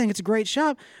shop. I think it's a great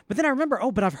shop. But then I remember,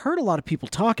 but I've heard a lot of people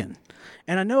talking,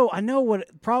 and I know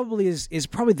what probably is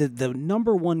probably the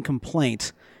number one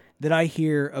complaint that I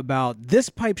hear about this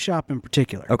pipe shop in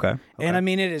particular. Okay. And I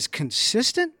mean, it is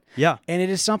consistent. Yeah. And it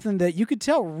is something that you could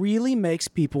tell really makes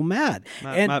people mad.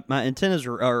 My antennas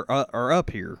are up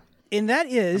here. And that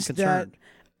is that,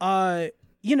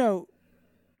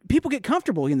 people get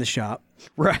comfortable in the shop.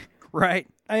 Right.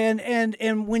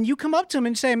 And when you come up to them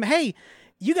and say, hey,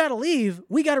 you got to leave.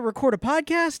 We got to record a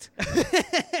podcast.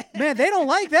 Man, they don't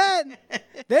like that.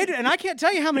 They do, and I can't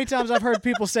tell you how many times I've heard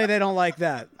people say they don't like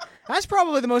that. That's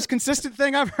probably the most consistent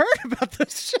thing I've heard about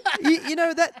this show.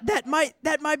 That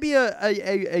might be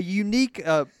a unique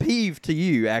peeve to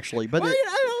you, actually. But I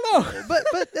don't know. But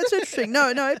that's interesting. No,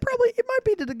 it might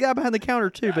be to the guy behind the counter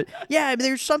too. But yeah, I mean,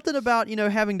 there's something about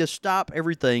having to stop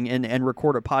everything and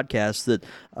record a podcast that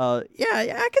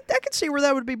I could see where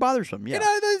that would be bothersome. Yeah,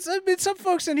 some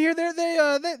folks in here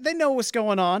they know what's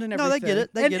going on and everything. No,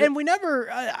 they get it. And we never,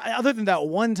 other than that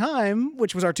one time,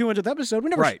 which was our 200th episode, we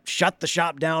never shut the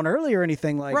shop down early or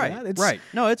anything like that. Right.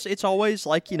 No, it's always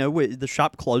like the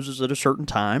shop closes at a certain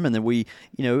time, and then we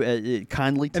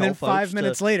kindly tell and then folks 5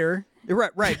 minutes later.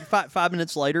 Right. 5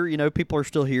 minutes later, people are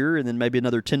still here, and then maybe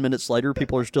another 10 minutes later,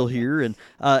 people are still here, and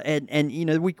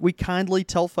we kindly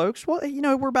tell folks, well,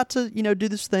 we're about to do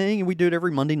this thing, and we do it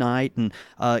every Monday night, and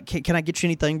can I get you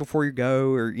anything before you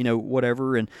go, or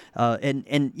whatever, and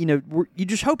you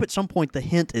just hope at some point the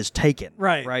hint is taken,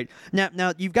 right.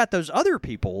 Now you've got those other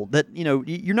people that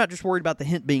you're not just worried about the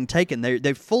hint being taken;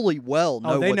 they fully well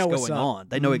know what's going on.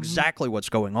 They know exactly what's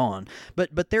going on,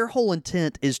 but their whole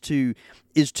intent is to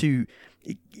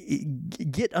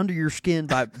get under your skin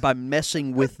by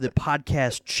messing with the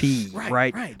podcast cheese,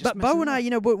 right? But Bo and I,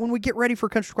 but when we get ready for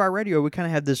Country Squire Radio, we kind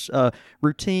of have this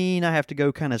routine. I have to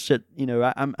go kind of sit.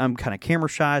 I'm kind of camera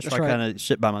shy, so I kind of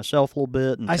sit by myself a little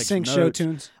bit and I take sing some show notes.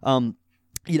 tunes.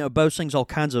 Bo sings all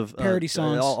kinds of parody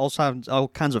songs, all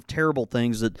kinds of terrible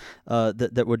things that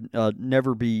would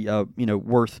never be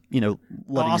worth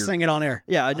I'll sing it on air.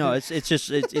 Yeah, I know it's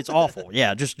just it's awful.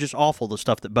 Yeah, just awful the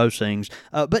stuff that Bo sings.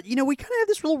 But we kind of have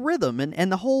this real rhythm,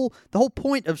 and the whole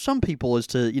point of some people is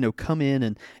to come in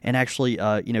and actually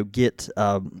get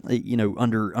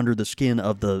under the skin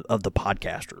of the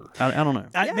podcaster. I don't know.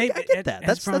 I get that.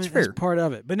 That's fair. That's part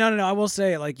of it. But no. I will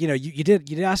say, you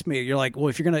did ask me. You're like, well,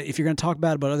 if you're gonna talk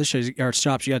about other shows or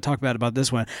shops, you got to talk about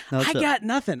this one. I got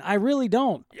nothing. I really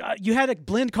don't. You had a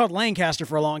blend called Lancaster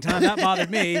for a long time. That bothered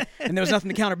me, and there was nothing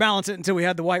to counterbalance it until we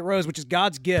had the White Rose, which is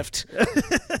God's gift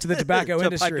to the tobacco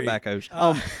industry. Pipe tobaccos.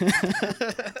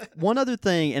 One other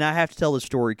thing, and I have to tell this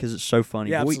story because it's so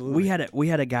funny. Yeah, we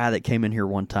had a guy that came in here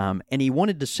one time, and he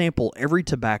wanted to sample every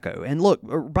tobacco. And look,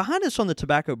 behind us on the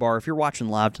tobacco bar, if you're watching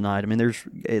live tonight, I mean, there's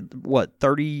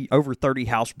over 30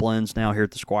 house blends now here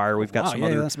at the Squire. We've got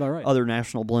that's about right. Other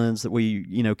national blends that we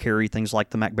carry, things like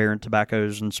the Mac Baren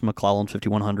tobaccos and some McClellan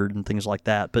 5100 and things like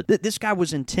that. But this guy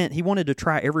was intent. He wanted to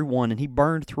try every one, and he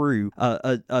burned through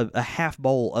a half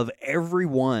bowl of every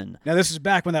one. Now this is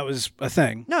back when that was a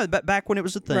thing. No, back when it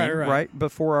was a thing, right?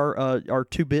 Before our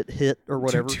 2-bit hit or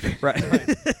whatever, right?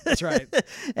 That's right.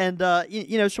 And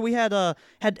so we had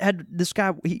this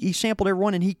guy. He sampled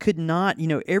everyone, and he could not.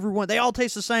 Everyone. They all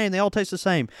taste the same. They all taste the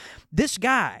same. This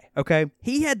guy, okay,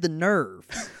 he had the nerve.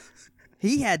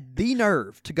 He had the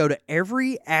nerve to go to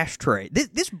every ashtray.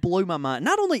 This blew my mind.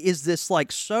 Not only is this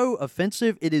so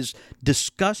offensive, it is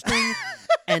disgusting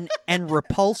and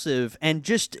repulsive, and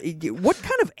just what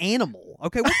kind of animal?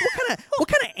 Okay, what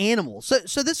kind of animal?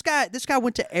 So this guy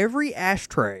went to every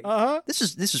ashtray. This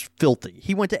is filthy.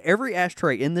 He went to every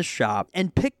ashtray in this shop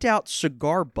and picked out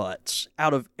cigar butts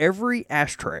out of every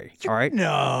ashtray. All right.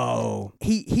 No.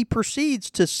 He proceeds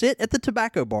to sit at the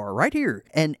tobacco bar right here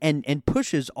and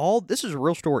pushes all. This is a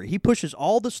real story. He pushes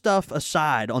all the stuff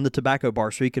aside on the tobacco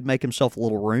bar so he could make himself a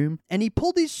little room. And he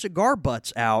pulled these cigar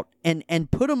butts out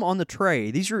and put them on the tray.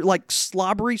 These are like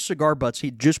slobbery cigar butts he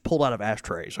just pulled out of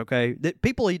ashtrays. Okay.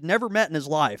 people he'd never met in his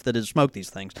life that had smoked these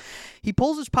things. He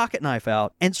pulls his pocket knife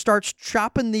out and starts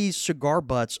chopping these cigar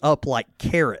butts up like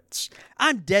carrots.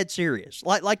 I'm dead serious.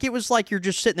 Like it was like you're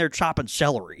just sitting there chopping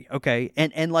celery, okay?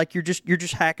 And like you're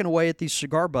just hacking away at these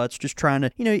cigar butts, just trying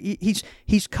to,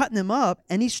 he's cutting them up,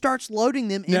 and he starts loading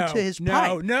them into his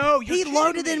pipe. He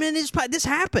loaded them in his pipe. This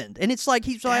happened, and it's like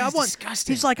he's like,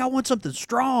 disgusting. He's like, I want something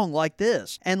strong like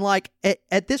this. And like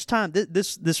at this time,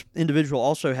 this individual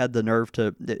also had the nerve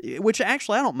to, which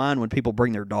actually I don't mind when people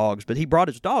bring their dogs, but he brought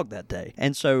his dog that day,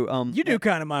 and so you do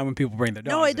kind of mind when people bring their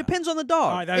dogs. No, it depends on the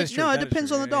dog. Oh, that is true. No, it That is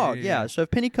depends true. on the dog. Yeah. So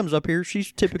if Penny comes up here,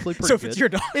 she's typically pretty So if good. it's your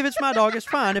dog. If it's my dog, it's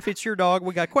fine. If it's your dog,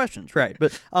 we got questions, right?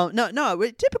 But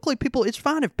typically people, it's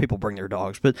fine if people bring their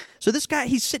dogs. But so this guy,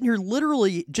 he's sitting here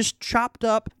literally just chopped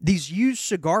up these used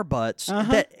cigar butts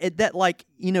that like,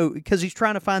 because he's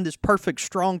trying to find this perfect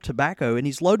strong tobacco, and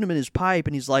he's loading them in his pipe,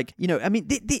 and he's like, I mean,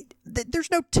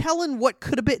 there's no telling what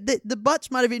could have been. The butts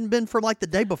might have even been from like the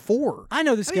day before. I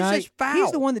know this guy. It's just foul.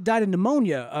 He's the one that died of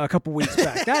pneumonia a couple weeks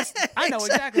back. I know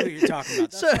exactly what you're talking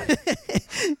about.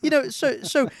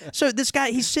 So this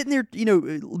guy, he's sitting there,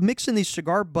 mixing these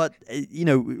cigar butt,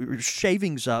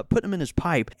 shavings up, putting them in his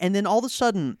pipe, and then all of a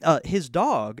sudden, his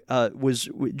dog was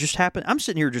just happened. I'm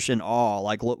sitting here just in awe,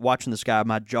 like watching this guy,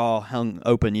 my jaw hung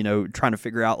open, trying to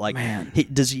figure out, like,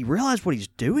 does he realize what he's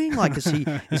doing? Like, is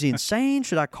he insane?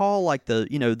 Should I call like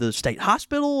the state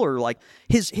hospital, or like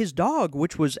his dog,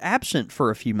 which was absent for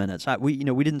a few minutes? We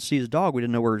didn't see his dog. We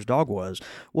didn't know where his dog was.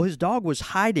 Well, his dog was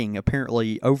hiding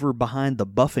apparently over behind the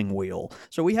buffing wheel.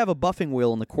 So we have a buffing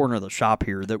wheel in the corner of the shop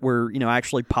here that we're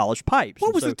actually polish pipes.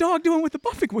 What was the dog doing with the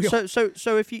buffing wheel?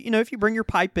 So if you bring your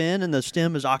pipe in and the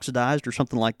stem is oxidized or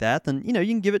something like that, then you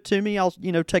can give it to me. I'll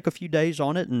take a few days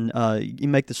on it, and you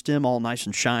make the stem all nice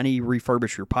and shiny,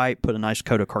 refurbish your pipe, put a nice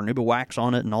coat of carnauba wax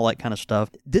on it, and all that kind of stuff.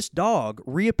 This dog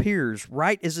reappears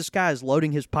right as this guy is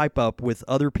loading his pipe up with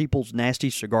other people's nasty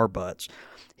cigar butts.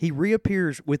 He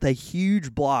reappears with a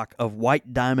huge block of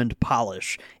white diamond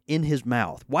polish in his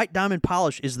mouth. White diamond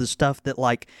polish is the stuff that,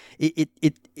 like,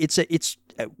 it's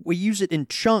we use it in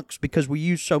chunks because we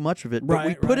use so much of it, but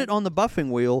we put it on the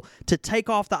buffing wheel to take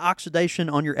off the oxidation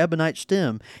on your ebonite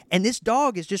stem. And this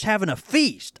dog is just having a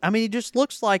feast. I mean, he just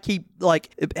looks like he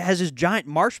has his giant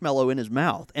marshmallow in his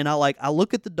mouth. And I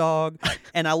look at the dog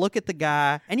and I look at the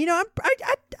guy, and I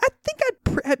think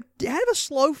I have a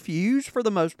slow fuse for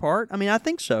the most part. I mean, I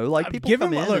think so. Like, people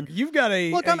come in. Look, you've got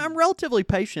a look. I'm relatively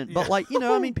patient, but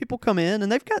I mean, people come in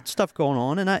and they've got stuff going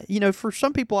on, and for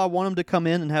some people, I want them to come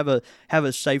in and have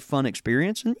a safe, fun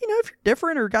experience. And if you're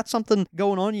different or got something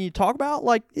going on you talk about,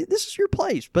 like, this is your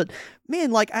place. But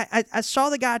man, like, I saw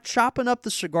the guy chopping up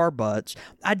the cigar butts.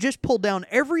 I just pulled down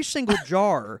every single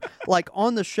jar like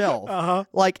on the shelf,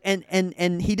 like,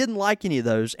 and he didn't like any of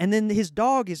those. And then his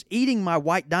dog is eating my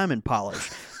white diamond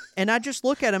polish. And I just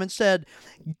look at him and said,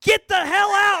 "Get the hell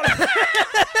out!"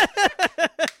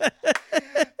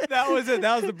 That was it.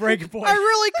 That was the breaking point. I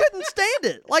really couldn't stand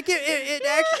it. Like, it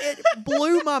actually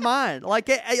blew my mind. Like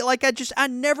I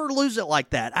never lose it like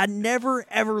that. I never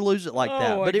ever lose it like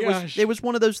that. Oh, But it was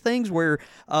one of those things where,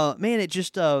 man, it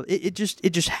just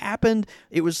happened.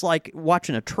 It was like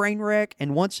watching a train wreck,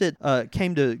 and once it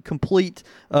came to complete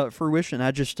fruition,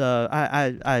 I just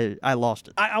I lost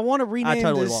it. I want to rename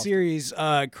totally this lost series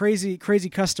 "Crazy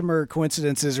Customer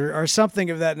Coincidences" or something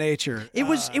of that nature. It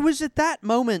was at that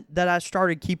moment that I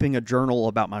started keeping a journal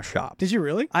about my shop. Did you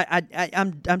really?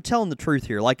 I'm telling the truth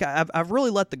here. Like, I've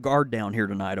really let the guard down here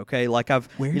tonight. Okay, like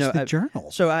Where's the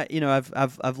journal? So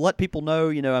I've let people know.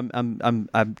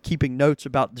 I'm keeping notes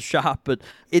about the shop, but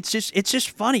it's just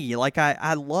funny. Like,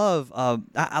 I love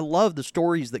the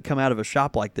stories that come out of a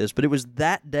shop like this. But it was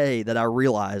that day that I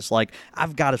realized, like,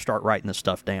 I've got to start writing this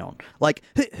stuff down. Like,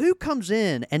 who comes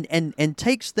in and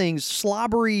takes things,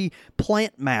 slobbery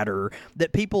plant matter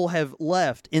that people have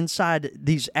left inside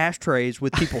these ashtrays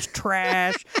with people's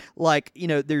trash, like,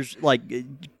 there's like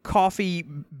coffee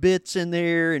bits in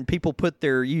there, and people put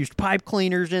their used pipe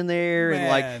cleaners in there,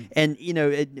 and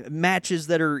matches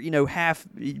that are half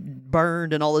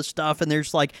burned and all this stuff, and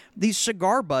there's like these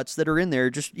cigar butts that are in there,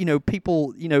 just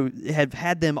people have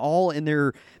had them all in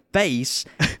their face.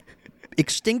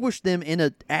 Extinguish them in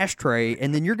an ashtray,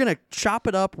 and then you're gonna chop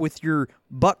it up with your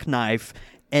buck knife.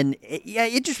 And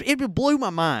it blew my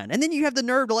mind. And then you have the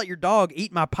nerve to let your dog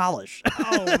eat my polish.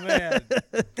 Oh man,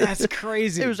 that's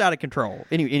crazy. It was out of control.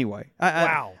 Anyway,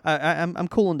 wow. I'm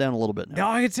cooling down a little bit now.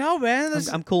 No, I can tell, man.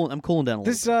 I'm cooling down a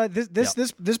little bit.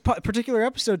 This particular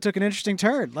episode took an interesting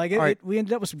turn. Like, we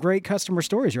ended up with some great customer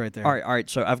stories right there. All right.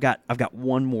 So I've got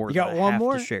one more. You got that I one have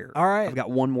more to share. All right. I've got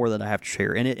one more that I have to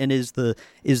share, and it is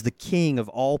the king of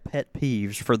all pet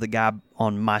peeves for the guy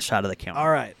on my side of the counter. All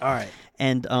right.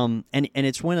 And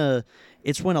it's when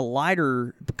a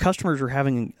lighter, customers are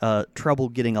having trouble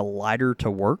getting a lighter to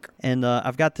work, and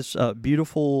I've got this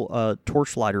beautiful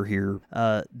torch lighter here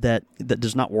that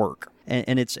does not work,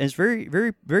 and it's very,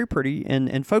 very, very pretty,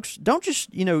 and folks, don't just,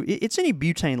 it's any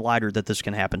butane lighter that this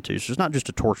can happen to, so it's not just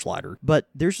a torch lighter, but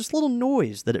there's this little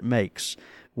noise that it makes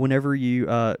whenever you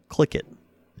click it.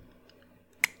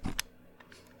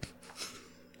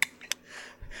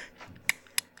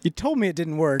 You told me it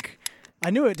didn't work. I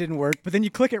knew it didn't work, but then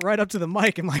you click it right up to the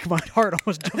mic, and like my heart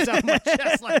almost jumps out of my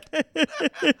chest. Like,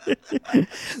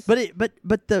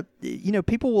 but the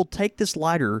people will take this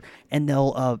lighter and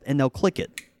they'll click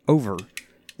it over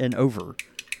and over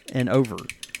and over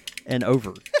and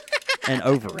over and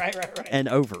over right. and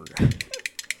over.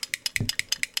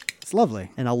 It's lovely.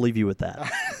 And I'll leave you with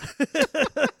that.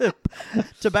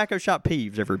 Tobacco shop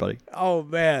peeves, everybody. Oh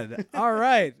man! All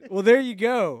right. Well, there you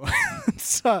go.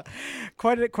 It's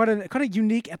quite a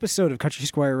unique episode of Country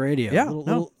Squire Radio. Yeah,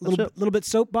 little bit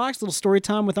soapbox, little story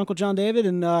time with Uncle John David,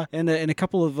 and a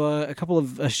couple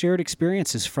of shared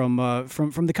experiences from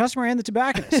the customer and the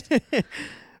tobacconist.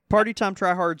 Party Time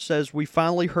Tryhard says, we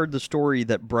finally heard the story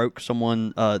that broke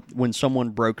someone when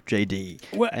someone broke JD.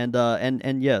 Well,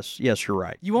 and yes, you're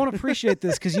right. You won't appreciate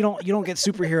this because you don't get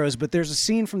superheroes, but there's a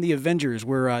scene from the Avengers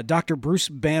where Dr. Bruce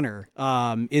Banner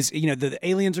is, the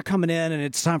aliens are coming in and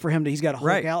it's time for him he's got to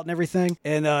Hulk out and everything,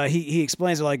 and he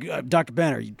explains it like, Dr.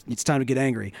 Banner, it's time to get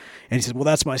angry, and he says, well,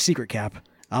 that's my secret, Cap.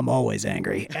 I'm always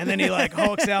angry. And then he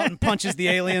hulks out and punches the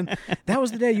alien. That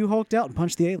was the day you hulked out and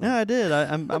punched the alien. Yeah, I did.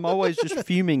 I'm always just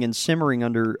fuming and simmering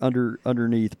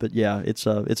underneath. But yeah,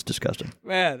 it's disgusting.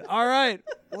 Man, all right.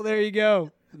 Well, there you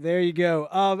go. There you go.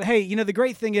 Hey, the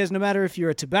great thing is, no matter if you're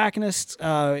a tobacconist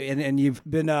and you've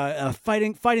been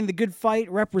fighting the good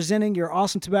fight, representing your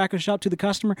awesome tobacco shop to the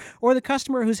customer, or the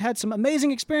customer who's had some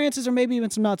amazing experiences or maybe even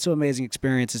some not so amazing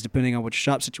experiences, depending on what your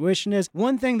shop situation is,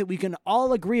 one thing that we can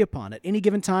all agree upon at any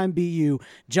given time, be you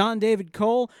John David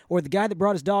Cole or the guy that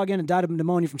brought his dog in and died of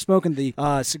pneumonia from smoking the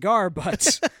cigar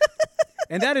butts,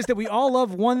 and that is that we all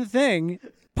love one thing: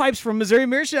 pipes from Missouri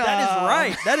Meerschaum.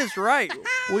 That is right.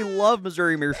 We love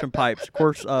Missouri Meerschaum pipes. Of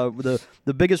course, the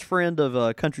biggest friend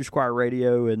of Country Squire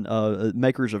Radio and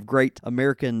makers of great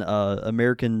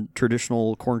American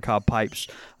traditional corncob pipes.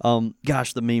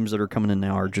 Gosh, the memes that are coming in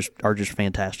now are just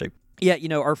fantastic. Yeah,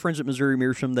 our friends at Missouri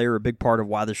Meerschaum, they are a big part of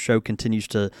why this show continues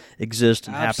to exist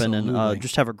and happen, and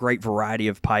just have a great variety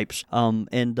of pipes,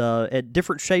 and at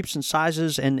different shapes and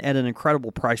sizes, and at an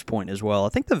incredible price point as well. I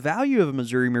think the value of a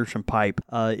Missouri Meerschaum pipe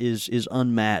is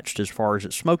unmatched as far as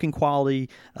its smoking quality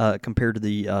compared to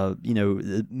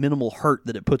the minimal hurt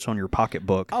that it puts on your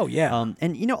pocketbook. Oh yeah,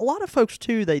 and a lot of folks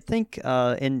too, they think,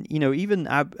 and even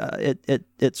I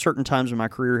at certain times in my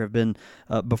career have been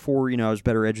before I was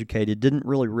better educated, didn't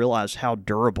really realize how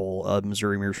durable a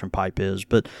Missouri Meerschaum pipe is.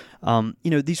 But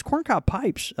these corncob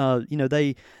pipes,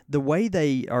 the way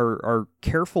they are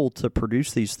careful to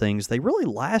produce these things, they really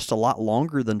last a lot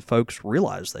longer than folks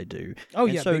realize they do. Oh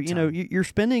and yeah, so you're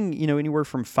spending anywhere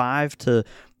from $5 to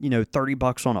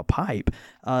 $30 on a pipe,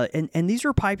 and these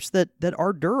are pipes that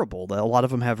are durable. A lot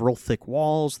of them have real thick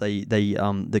walls.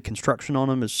 The construction on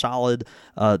them is solid.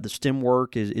 The stem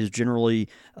work is generally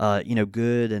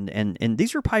good, and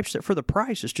these are pipes that for the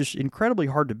price it's just incredibly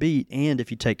hard to beat. And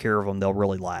if you take care of them, they'll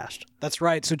really last. That's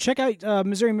right. So check out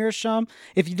Missouri Meerschaum.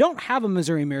 If you don't have a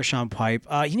Missouri Meerschaum pipe,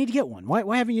 you need to get one.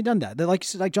 Why haven't you done that? They're like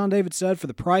John David said, for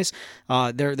the price,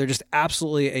 they're just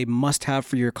absolutely a must-have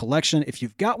for your collection. If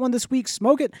you've got one this week,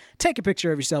 smoke it. Take a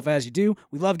picture of yourself as you do.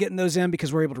 We love getting those in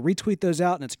because we're able to retweet those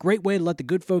out, and it's a great way to let the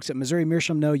good folks at Missouri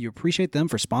Meerschaum know you appreciate them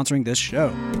for sponsoring this show.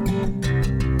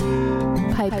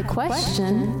 Pipe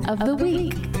question of the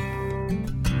week.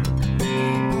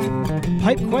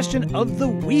 Pipe question of the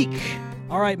week.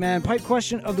 All right, man. Pipe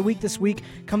question of the week this week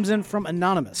comes in from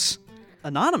Anonymous.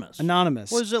 Anonymous?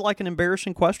 Well, is it like an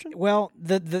embarrassing question? Well,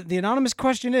 the anonymous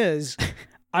question is,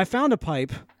 I found a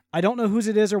pipe. I don't know whose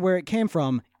it is or where it came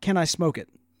from. Can I smoke it?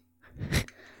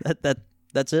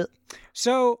 That's it?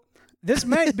 So this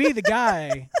might be the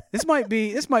guy. This might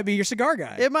be your cigar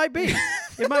guy. It might be.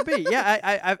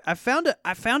 Yeah, I found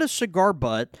a cigar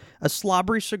butt, a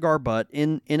slobbery cigar butt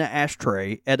in an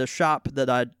ashtray at a shop that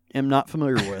I am not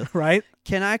familiar with. Right?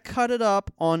 Can I cut it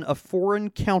up on a foreign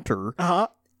counter? Uh-huh.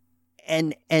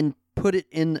 And put it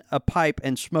in a pipe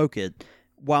and smoke it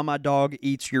while my dog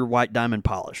eats your white diamond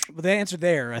polish? But the answer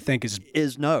there, I think,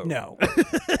 Is no. no.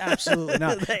 Absolutely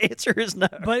not. The answer is no.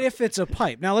 But if it's a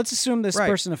pipe, now let's assume this Right.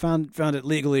 person found it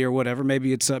legally or whatever.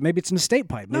 Maybe it's an estate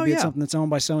pipe. Maybe it's yeah. something that's owned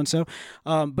by so and so.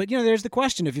 But there's the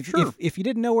question: if you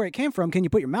didn't know where it came from, can you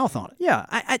put your mouth on it? Yeah,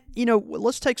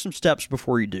 let's take some steps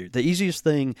before you do. The easiest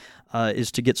thing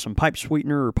is to get some pipe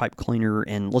sweetener or pipe cleaner,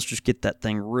 and let's just get that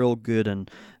thing real good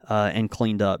and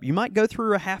cleaned up. You might go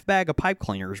through a half bag of pipe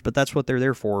cleaners, but that's what they're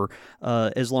there for,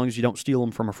 as long as you don't steal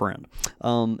them from a friend.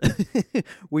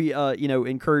 We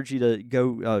encourage you to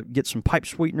go get some pipe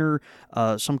sweetener,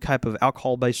 some type of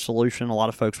alcohol-based solution. A lot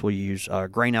of folks will use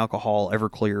grain alcohol,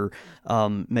 Everclear,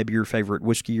 maybe your favorite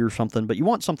whiskey or something, but you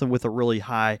want something with a really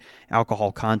high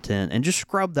alcohol content, and just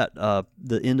scrub that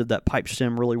the end of that pipe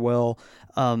stem really well.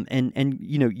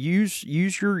 Use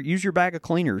your bag of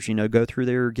cleaners. Go through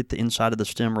there, get the inside of the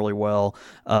stem really well,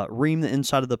 ream the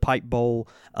inside of the pipe bowl,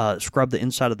 scrub the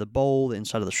inside of the bowl, the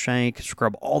inside of the shank,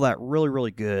 scrub all that really,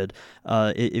 really good.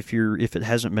 If it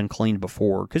hasn't been cleaned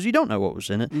before, because you don't know what was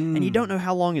in it, and you don't know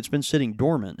how long it's been sitting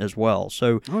dormant as well.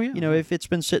 So if it's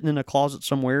been sitting in a closet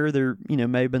somewhere, there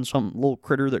may have been some little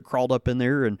critter that crawled up in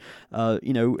there and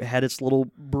had its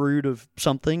little brood of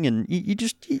something, and you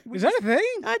just Is that a thing?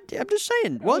 I'm just saying.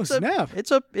 Well, snap.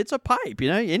 it's a pipe.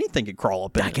 Anything could crawl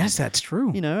up in I it. guess that's true.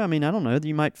 I don't know.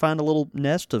 You might find a little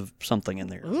nest of something in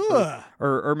there, Ugh.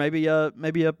 or maybe a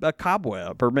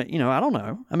cobweb, or I don't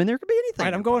know. There could be anything. All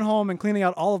right, I'm going home and cleaning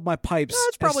out all of my pipes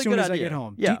That's probably as soon a good as I idea. get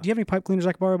home. Yeah. Do you have any pipe cleaners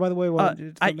I can borrow, by the way? We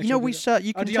sell.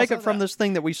 You can do y'all take sell it from that? this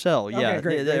thing that we sell. Yeah,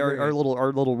 great, They- great, our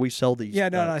little. We sell these. Yeah,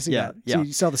 no, I see that. Yeah. So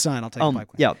you sell the sign, I'll take a pipe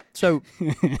cleaner. Yeah. So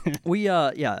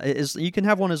you can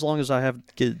have one as long as I have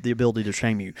the ability to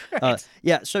shame you.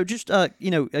 So just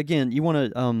again, you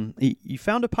want to you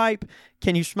found a pipe.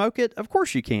 Can you smoke it? Of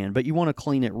course you can, but you want to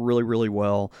clean it really, really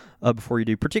well before you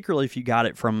do, particularly if you got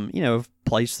it from a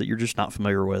place that you're just not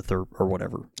familiar with or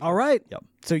whatever. All right. Yep.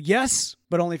 So yes,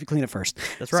 but only if you clean it first.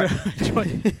 That's right. So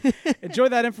enjoy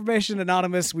that information,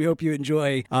 Anonymous. We hope you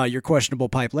enjoy your questionable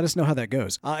pipe. Let us know how that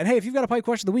goes. And hey, if you've got a pipe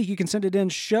question of the week, you can send it in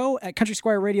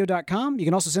show@countrysquireradio.com. You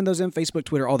can also send those in Facebook,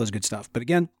 Twitter, all those good stuff. But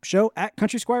again,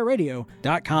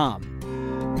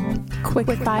 show@countrysquireradio.com. Quick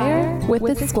fire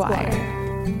with the Squire.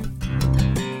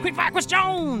 Quick fire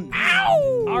question!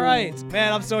 Ow! All right.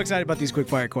 Man, I'm so excited about these quick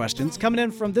fire questions. Coming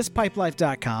in from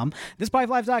thispipelife.com.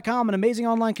 Thispipelife.com, an amazing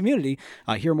online community.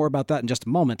 Hear more about that in just a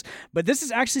moment. But this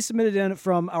is actually submitted in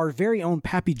from our very own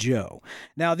Pappy Joe.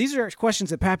 Now, these are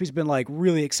questions that Pappy's been like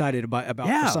really excited about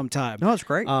for some time. No, it's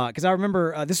great. Because I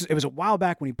remember it was a while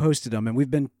back when he posted them, and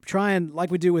we've been trying, like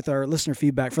we do with our listener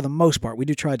feedback for the most part, we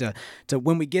do try to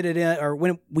when we get it in, or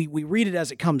when we read it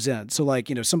as it comes in. So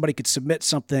like, somebody could submit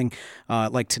something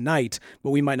like tonight, but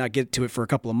we might not get to it for a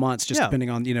couple of months, just depending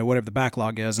on whatever the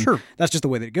backlog is. And sure, that's just the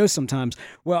way that it goes sometimes.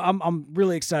 Well, I'm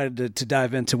really excited to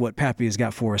dive into what Pappy has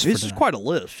got for us. This is quite a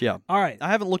list. Yeah. All right, I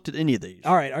haven't looked at any of these.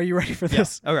 All right, are you ready for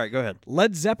this? Yeah. All right, go ahead.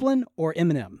 Led Zeppelin or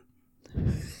Eminem?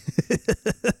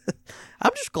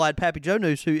 I'm just glad Pappy Joe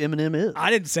knows who Eminem is.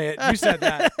 I didn't say it. You said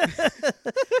that.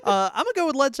 I'm gonna go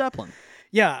with Led Zeppelin.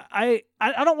 Yeah, I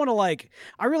don't want to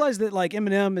I realize that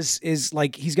Eminem is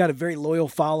like he's got a very loyal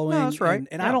following. No, that's right.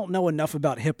 And I don't know enough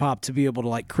about hip hop to be able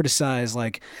to criticize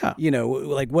what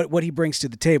he brings to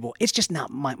the table. It's just not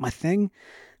my thing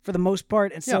for the most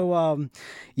part. And so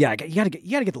you gotta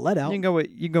get the lead out. You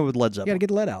can go with Led Zeppelin. You gotta get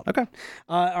the lead out. Okay.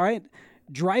 All right.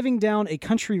 Driving down a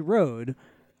country road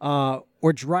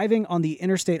or driving on the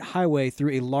interstate highway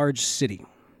through a large city.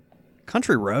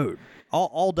 Country road.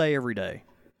 All day, every day.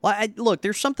 Look,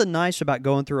 there's something nice about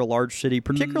going through a large city,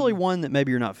 particularly one that maybe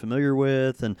you're not familiar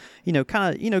with, and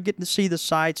getting to see the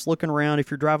sights, looking around. If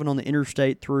you're driving on the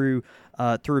interstate through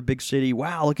a big city,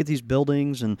 wow, look at these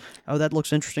buildings, and that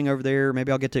looks interesting over there.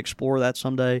 Maybe I'll get to explore that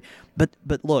someday. But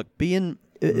look, being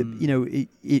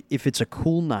if it's a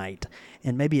cool night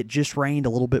and maybe it just rained a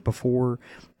little bit before,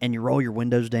 and you roll your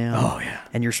windows down,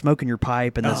 and you're smoking your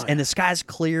pipe, and the sky's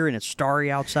clear and it's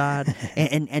starry outside,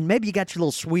 and maybe you got your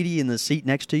little sweetie in the seat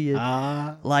next to you,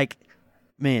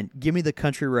 man, give me the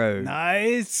country road.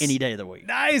 Nice. Any day of the week.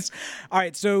 Nice. All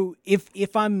right. So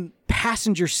if I'm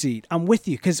passenger seat, I'm with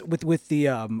you because with the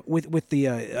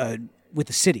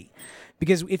city.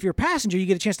 Because if you're a passenger, you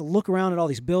get a chance to look around at all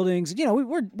these buildings.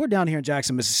 We're down here in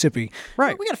Jackson, Mississippi.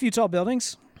 Right. We got a few tall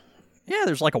buildings. Yeah,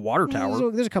 there's like a water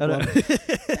tower. There's a couple of them.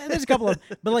 There's a couple of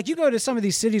them. But you go to some of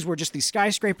these cities where just these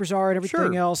skyscrapers are and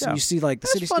everything else, and you see the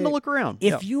city. It's fun to look around.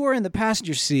 If you are in the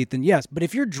passenger seat, then yes. But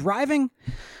if you're driving,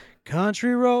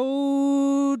 country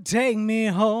road, take me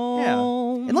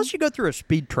home. Unless you go through a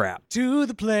speed trap. To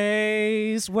the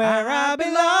place where I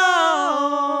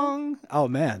belong. Oh,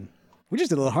 man. We just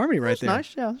did a little harmony right there.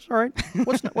 Nice. Yeah, that's all right.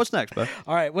 What's next, Bo?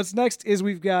 All right, what's next is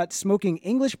we've got smoking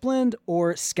English blend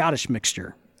or Scottish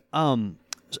mixture.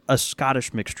 A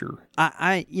Scottish mixture.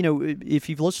 I if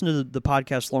you've listened to the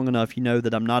podcast long enough, you know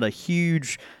that I'm not a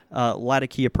huge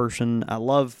Latakia person. I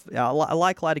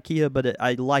like Latakia, but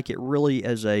I like it really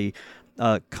as a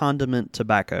condiment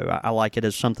tobacco. I like it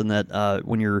as something that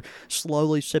when you're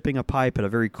slowly sipping a pipe at a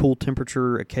very cool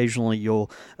temperature, occasionally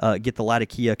you'll get the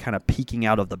Latakia kind of peeking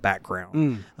out of the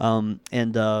background. And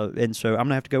so I'm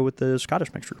gonna have to go with the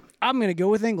Scottish mixture. I'm gonna go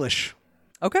with English.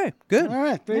 Okay, good. All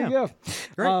right, there you go.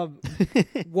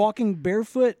 Great. Walking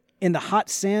barefoot in the hot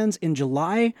sands in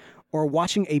July or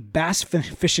watching a bass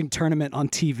fishing tournament on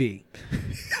TV.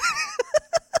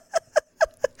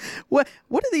 What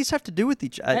do these have to do with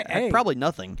each other? Hey. Probably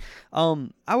nothing.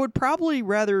 I would probably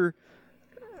rather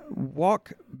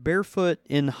walk barefoot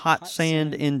in hot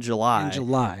sand in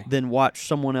July than watch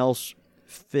someone else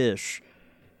fish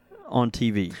on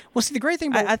TV. Well, see, the great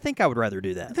thing about I think I would rather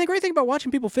do that. the great thing about watching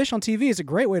people fish on TV is a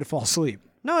great way to fall asleep.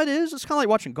 No, it is. It's kind of like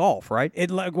watching golf, right?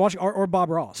 It like watch or Bob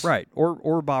Ross. Right,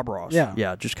 or Bob Ross.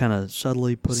 Yeah. Just kind of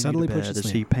subtly putting you to bed as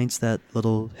he paints that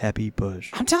little happy bush.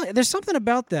 I'm telling you, there's something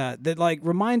about that like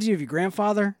reminds you of your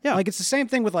grandfather. Yeah. Like it's the same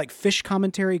thing with like fish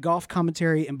commentary, golf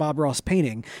commentary, and Bob Ross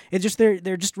painting. It just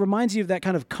they're just reminds you of that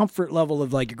kind of comfort level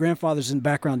of like your grandfather's in the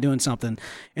background doing something,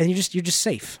 and you're just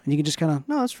safe, and you can just kind of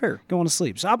No, that's fair. go on to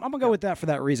sleep. So I'm gonna go with that for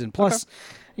that reason. Plus,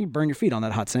 you can burn your feet on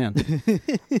that hot sand.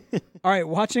 All right,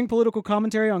 watching political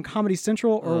commentary on Comedy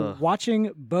Central or watching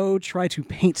Bo try to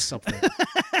paint something.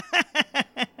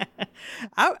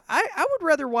 I would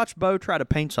rather watch Bo try to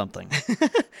paint something.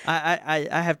 I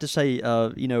have to say,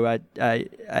 Bo,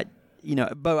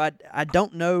 I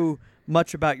don't know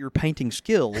much about your painting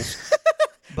skills,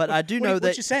 but I do know that.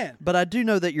 What you saying? But I do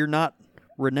know that you're not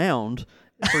renowned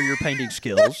for your painting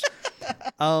skills.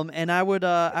 And I would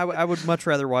much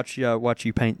rather watch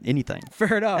you paint anything.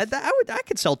 Fair enough. I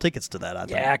could sell tickets to that. I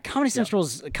think. Yeah, Comedy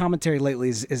Central's commentary lately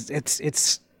is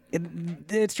it's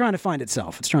trying to find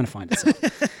itself. It's trying to find itself.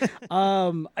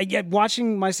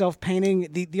 Watching myself painting,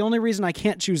 the only reason I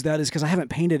can't choose that is because I haven't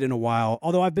painted in a while.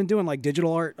 Although I've been doing like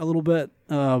digital art a little bit,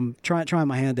 trying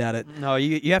my hand at it. No,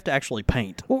 you have to actually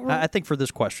paint. Well, I think for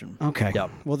this question. Okay. Yeah.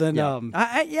 Well then,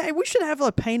 we should have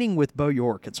a painting with Bo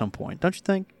York at some point, don't you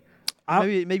think?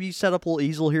 Maybe you set up a little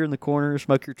easel here in the corner,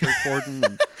 smoke your church warden,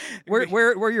 and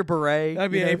wear your beret.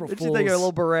 That'd be an April Did Fool's. you think of a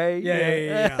little beret?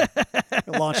 Yeah.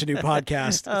 Launch a new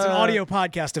podcast. It's an audio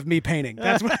podcast of me painting.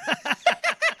 That's what.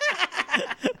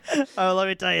 Oh, let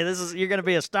me tell you, you're going to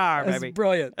be a star, That's baby.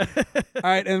 brilliant. All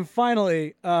right, and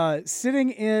finally, sitting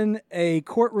in a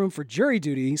courtroom for jury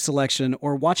duty selection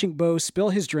or watching Bo spill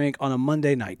his drink on a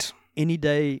Monday night. Any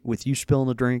day with you spilling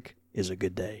a drink is a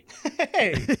good day.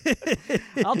 Hey,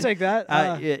 I'll take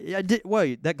that.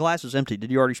 Wait, that glass is empty. Did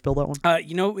you already spill that one?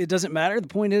 It doesn't matter. The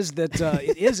point is that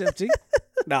it is empty.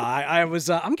 No,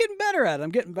 I'm getting better at it.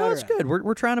 I'm getting better. That's good.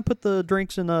 We're trying to put the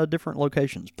drinks in different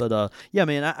locations, but yeah,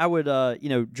 man, I would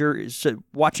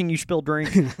watching you spill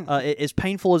drink as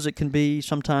painful as it can be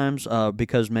sometimes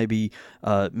because maybe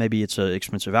it's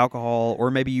expensive alcohol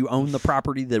or maybe you own the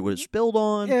property that it was spilled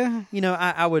on. Yeah.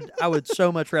 I would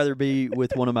so much rather be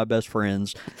with one of my best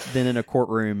friends than in a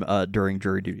courtroom during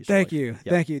jury duty. Thank you.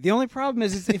 The only problem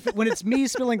is when it's me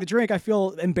spilling the drink, I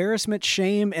feel embarrassment,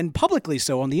 shame, and publicly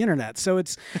so on the internet. So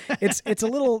it's a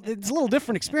little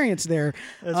different experience there.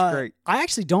 That's great. I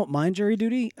actually don't mind jury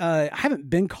duty. I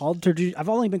haven't been called to jury. I've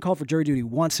only been called for jury duty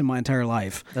once in my entire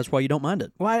life. That's why you don't mind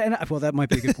it. Well, that might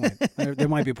be a good point. there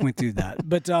might be a point to that.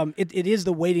 But it is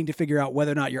the waiting to figure out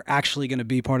whether or not you're actually going to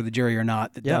be part of the jury or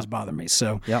not that does bother me.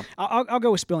 So I'll go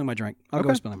with spilling my drink. I'll go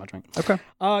with spilling my drink. Okay.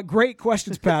 Great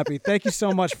questions, Pappy. Thank you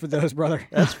so much for those, brother.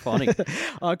 That's funny.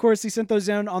 Of course, he sent those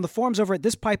in on the forums over at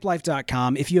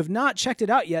thispipelife.com. If you have not checked it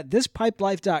out yet,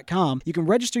 thispipelife.com, you can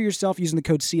register yourself using the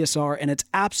code CSR, and it's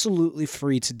absolutely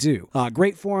free to do.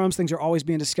 Great forums. Things are always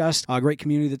being discussed. Great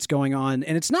community that's going on.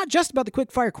 And it's not just about the quick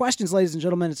fire questions, ladies and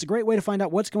gentlemen. It's a great way to find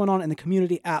out what's going on in the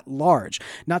community at large.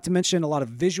 Not to mention a lot of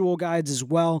visual guides as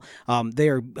well. They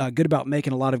are good about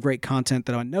making a lot of great content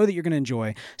that I know that you're going to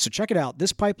enjoy. So check it out,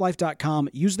 thispipelife.com.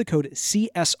 Use the code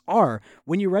CSR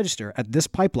when you register at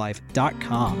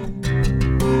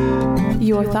thispipelife.com.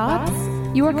 Your thoughts,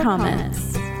 your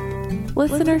comments,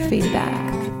 listener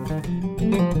feedback.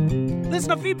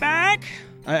 Listener feedback.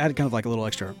 I had kind of like a little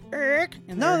extra.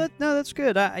 No, that's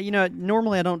good.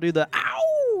 Normally I don't do the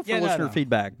ow schedule for Yeah, no, listener no.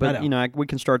 feedback, I but know. we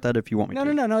can start that if you want me No,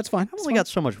 to. no, it's fine. I've only got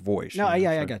so much voice. No, you know,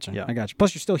 I so- got you. Yeah. I got you.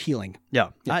 Plus, you're still healing. Yeah.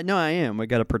 I am. We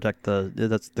got to protect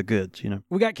that's the goods,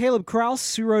 We got Caleb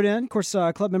Kraus who wrote in. Of course,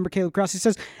 club member Caleb Kraus. He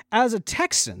says, as a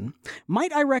Texan,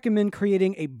 might I recommend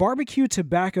creating a barbecue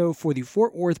tobacco for the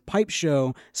Fort Worth Pipe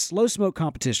Show slow smoke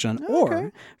competition,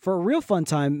 or for a real fun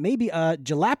time, maybe a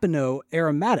jalapeno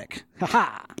aromatic.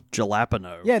 Haha.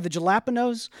 Jalapeno. Yeah, the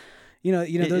jalapenos.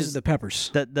 Those is- are the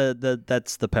peppers.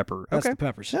 That's the pepper. That's okay. the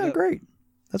peppers. Yeah, great.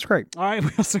 That's great. All right,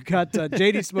 we also got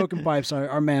JD Smoking Pipes,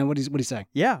 our man. What do you say?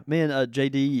 Yeah, man.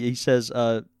 JD, he says,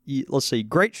 let's see.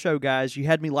 Great show, guys. You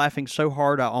had me laughing so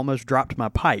hard I almost dropped my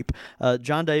pipe.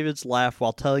 John David's laugh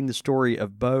while telling the story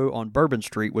of Bo on Bourbon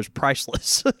Street was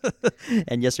priceless.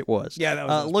 And yes, it was. Yeah, that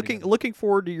was pretty good. looking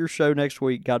forward to your show next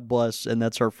week. God bless. And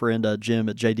that's our friend Jim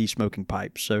at JD Smoking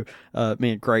Pipes. So,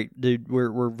 man, great, dude.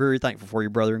 We're very thankful for you,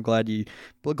 brother, and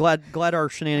glad our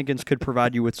shenanigans could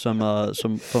provide you with some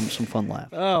fun laughs.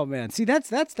 Oh man, see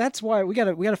that's why we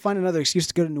gotta find another excuse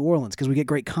to go to New Orleans, because we get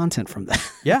great content from that.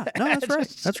 Yeah, no, that's right.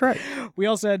 That's right. We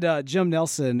also had Jim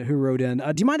Nelson who wrote in.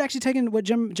 Do you mind actually taking what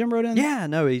Jim wrote in? Yeah,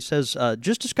 no, he says,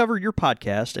 just discovered your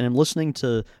podcast and I'm listening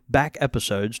to back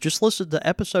episodes. Just listen to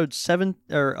episode 7,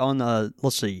 or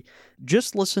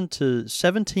just listen to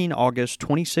 17 August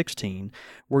 2016,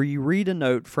 where you read a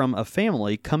note from a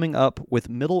family coming up with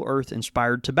Middle Earth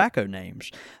inspired tobacco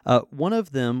names. One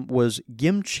of them was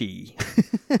Gimchi,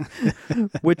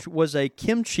 which was a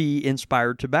kimchi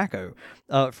inspired tobacco.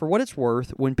 For what it's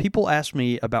worth, when people ask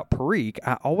me about Perique,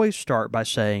 I always start by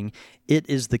saying it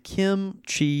is the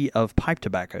kimchi of pipe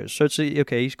tobaccos. So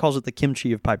he calls it the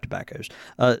kimchi of pipe tobaccos.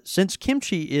 Since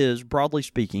kimchi is, broadly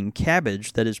speaking,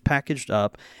 cabbage that is packaged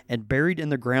up and buried in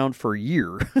the ground for a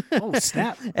year. Oh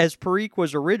snap! As Perique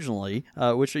was originally,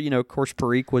 which of course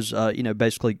Perique was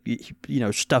basically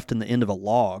stuffed in the end of a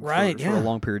log for a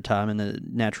long period of time and then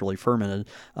naturally fermented.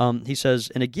 He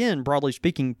says, and again, broadly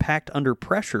speaking, packed under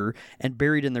pressure and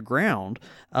buried in the ground.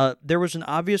 There was an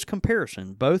obvious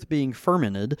comparison. Both being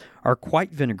fermented are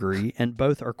quite vinegary and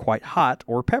both are quite hot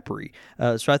or peppery.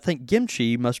 So I think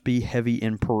Gimchi must be heavy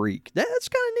in Perique. That's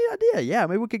kind of a neat idea. Yeah,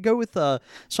 maybe we could go with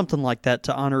something like that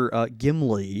to honor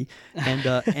Gimli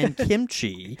and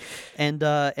kimchi and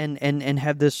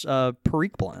have this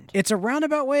Perique blend. It's a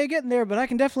roundabout way of getting there, but I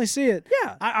can definitely see it.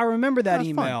 Yeah. I remember that That's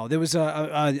email. fun. There was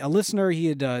a listener. He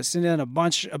had sent in a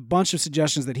bunch of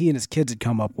suggestions that he and his kids had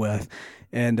come up with,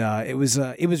 and it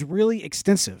was really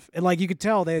extensive. And like you could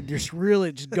tell, they had just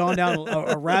really just gone down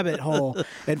a rabbit hole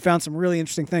and found some really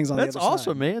interesting things on That's the other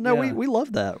awesome, side. man. No, Yeah. we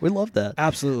love that. We love that.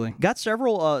 Absolutely. Got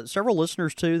several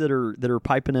listeners too that are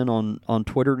piping in on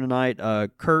Twitter tonight.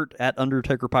 Kurt at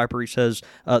Undertaker Piper, he says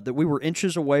that we were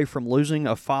inches away from losing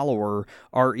a follower.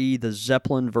 Re the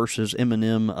Zeppelin versus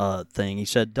Eminem thing. He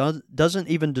said doesn't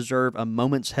even deserve a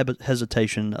moment's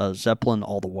hesitation. Zeppelin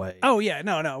all the way. Oh yeah,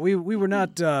 no, we were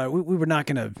not we were not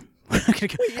gonna. I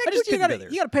just you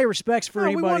gotta pay respects for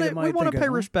anybody that might we want think to pay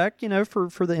of, respect,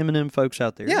 for the Eminem folks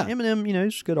out there. Yeah. Eminem,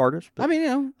 he's a good artist. But, I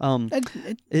mean,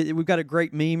 we've got a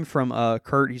great meme from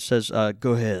Kurt. He says,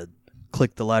 "Go ahead,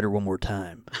 click the ladder one more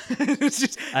time."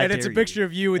 it's a picture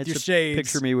of you with your shades.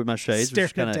 Picture me with my shades, which is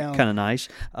staring it down. kind of nice.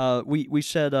 We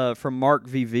said from Mark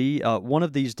VV, one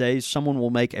of these days someone will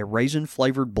make a raisin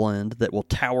flavored blend that will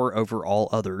tower over all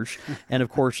others. And of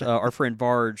course, our friend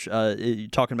Varge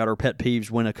talking about our pet peeves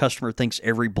when a customer thinks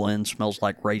every blend smells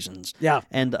like raisins. Yeah.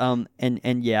 And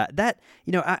yeah, that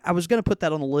I was going to put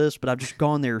that on the list, but I've just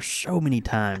gone there so many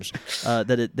times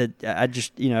that I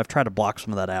just I've tried to block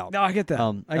some of that out. No, I get that.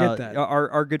 I get that.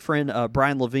 Our good friend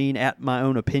Brian Levine at My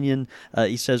Own Opinion,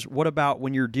 he says, what about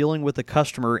when you're dealing with a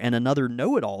customer and another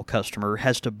know-it-all customer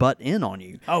has to butt in on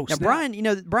you? Oh, now, snap.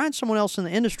 Brian, Brian's someone else in the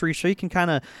industry, so he can kind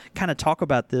of talk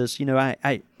about this.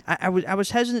 I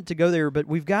was hesitant to go there, but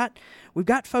we've got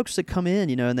folks that come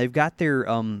in, and they've got their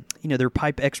their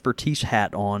pipe expertise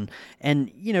hat on,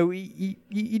 and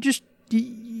you just.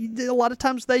 A lot of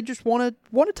times they just want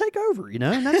to take over,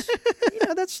 and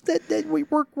that's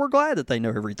we're glad that they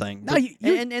know everything. No,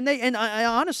 I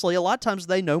honestly, a lot of times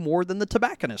they know more than the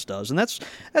tobacconist does, and that's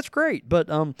great. But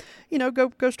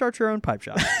go start your own pipe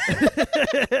shop.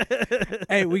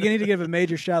 Hey, we need to give a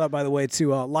major shout out, by the way,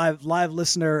 to live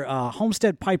listener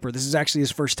Homestead Piper. This is actually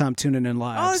his first time tuning in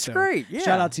live. Oh, that's great! Yeah,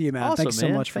 shout out to you, man. Awesome, Thank you so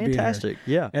man. much for Fantastic.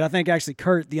 being here. Yeah, and I think actually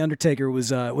Kurt the Undertaker was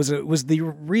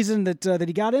the reason that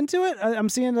he got into it. I'm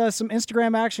seeing some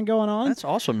Instagram action going on. That's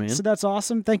awesome, man. So that's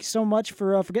awesome. Thank you so much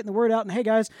for getting the word out. And hey,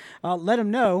 guys, let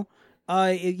him know.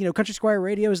 Country Squire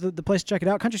Radio is the place to check it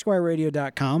out,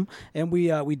 countrysquireradio.com. And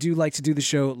we do like to do the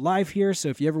show live here, so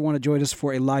if you ever want to join us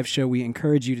for a live show, we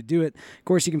encourage you to do it. Of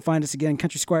course, you can find us again,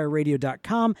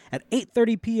 countrysquireradio.com at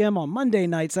 8:30 p.m. on Monday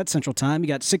nights. That's Central Time. You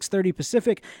got 6:30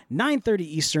 Pacific, 9:30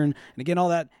 Eastern. And again, all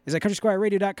that is at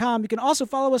countrysquireradio.com. You can also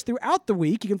follow us throughout the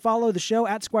week. You can follow the show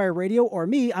at Squire Radio, or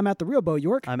me, I'm at The Real Bo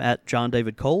York. I'm at John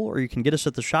David Cole, or you can get us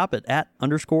at the shop at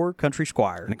 _Country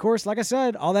Squire. And of course, like I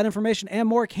said, all that information and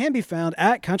more can be found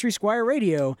at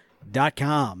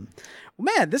countrysquireradio.com.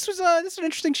 Well, man, this was an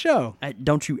interesting show.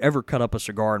 Don't you ever cut up a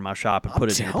cigar in my shop and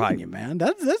put it in your pipe. You, man.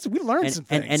 That's we learned some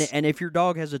things. And if your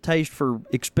dog has a taste for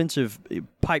expensive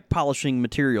pipe polishing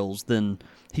materials, then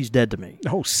he's dead to me.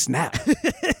 Oh, snap.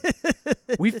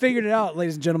 We figured it out,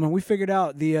 ladies and gentlemen. We figured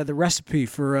out the recipe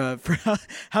for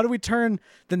how do we turn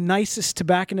the nicest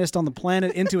tobacconist on the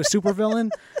planet into a supervillain.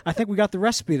 I think we got the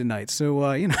recipe tonight. So,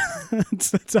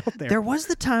 it's out there. There was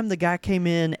the time the guy came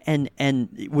in and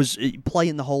was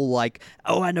playing the whole, like,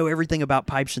 oh, I know everything about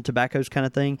pipes and tobaccos kind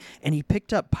of thing. And he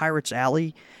picked up Pirates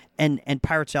Alley. And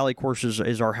Pirates Alley, of course,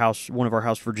 is our house, one of our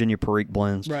House Virginia Perique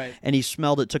blends. Right. And he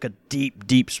smelled it, took a deep,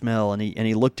 deep smell, and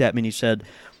he looked at me and he said,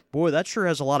 boy, that sure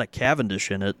has a lot of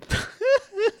Cavendish in it.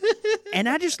 And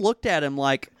I just looked at him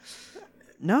like,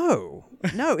 no,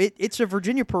 it's a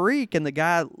Virginia Perique. And the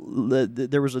guy,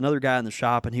 there was another guy in the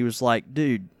shop, and he was like,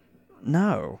 dude,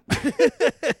 no.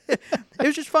 It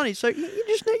was just funny. So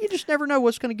you just never know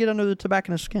what's going to get under the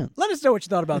tobacconist's skin. Let us know what you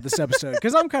thought about this episode,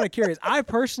 because I'm kind of curious. I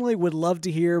personally would love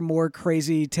to hear more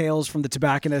crazy tales from the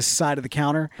tobacconist side of the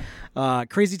counter.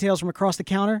 Crazy tales from across the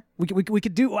counter. We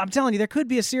could do. I'm telling you, there could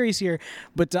be a series here,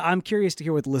 but I'm curious to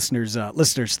hear what the listeners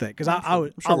think, because I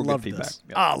love this.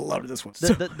 Yeah. I love this one.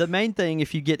 The main thing,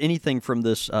 if you get anything from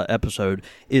this episode,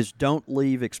 is don't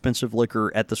leave expensive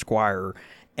liquor at the Squire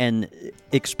and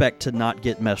expect to not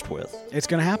get messed with. It's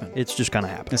going to happen. It's just going to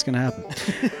happen. It's going to happen.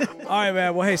 All right,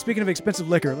 man. Well, hey, speaking of expensive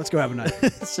liquor, let's go have a night.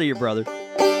 See you, brother.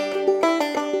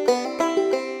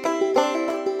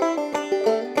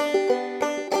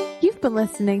 You've been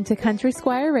listening to Country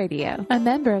Squire Radio, a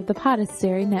member of the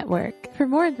Podastery Network. For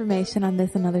more information on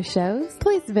this and other shows,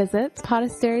 please visit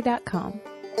podastery.com.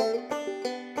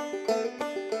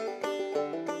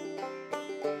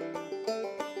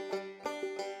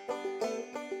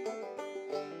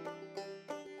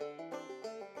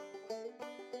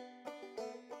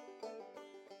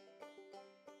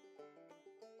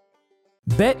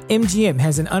 BetMGM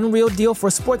has an unreal deal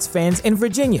for sports fans in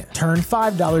Virginia. Turn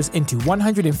 $5 into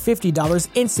 $150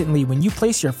 instantly when you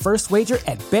place your first wager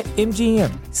at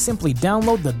BetMGM. Simply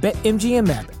download the BetMGM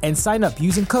app and sign up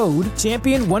using code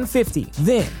Champion150.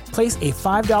 Then, place a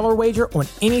 $5 wager on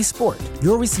any sport.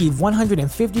 You'll receive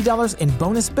 $150 in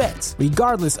bonus bets,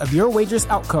 regardless of your wager's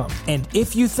outcome. And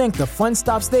if you think the fun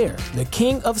stops there, the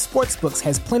king of sportsbooks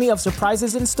has plenty of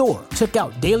surprises in store. Check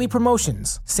out daily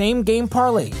promotions, same-game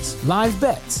parlays, live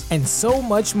bets, and so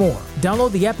much more.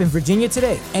 Download the app in Virginia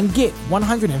today and get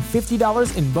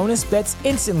 $150 in bonus bets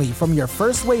instantly from your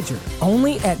first wager.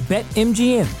 Only at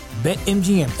BetMGM.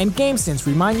 BetMGM and GameSense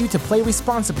remind you to play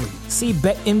responsibly. See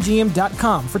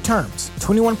BetMGM.com for terms.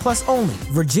 21 plus only.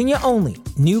 Virginia only.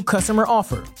 New customer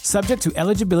offer. Subject to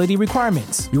eligibility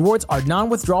requirements. Rewards are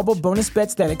non-withdrawable bonus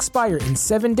bets that expire in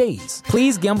 7 days.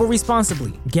 Please gamble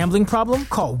responsibly. Gambling problem?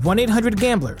 Call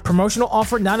 1-800-GAMBLER. Promotional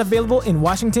offer not available in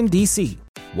Washington, D.C.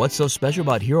 What's so special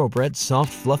about Hero Bread's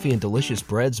soft, fluffy, and delicious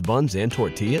breads, buns, and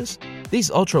tortillas?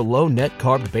 These ultra-low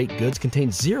net-carb baked goods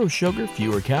contain zero sugar,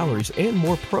 fewer calories, and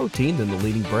more protein than the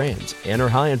leading brands, and are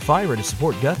high in fiber to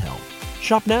support gut health.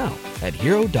 Shop now at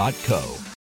Hero.co.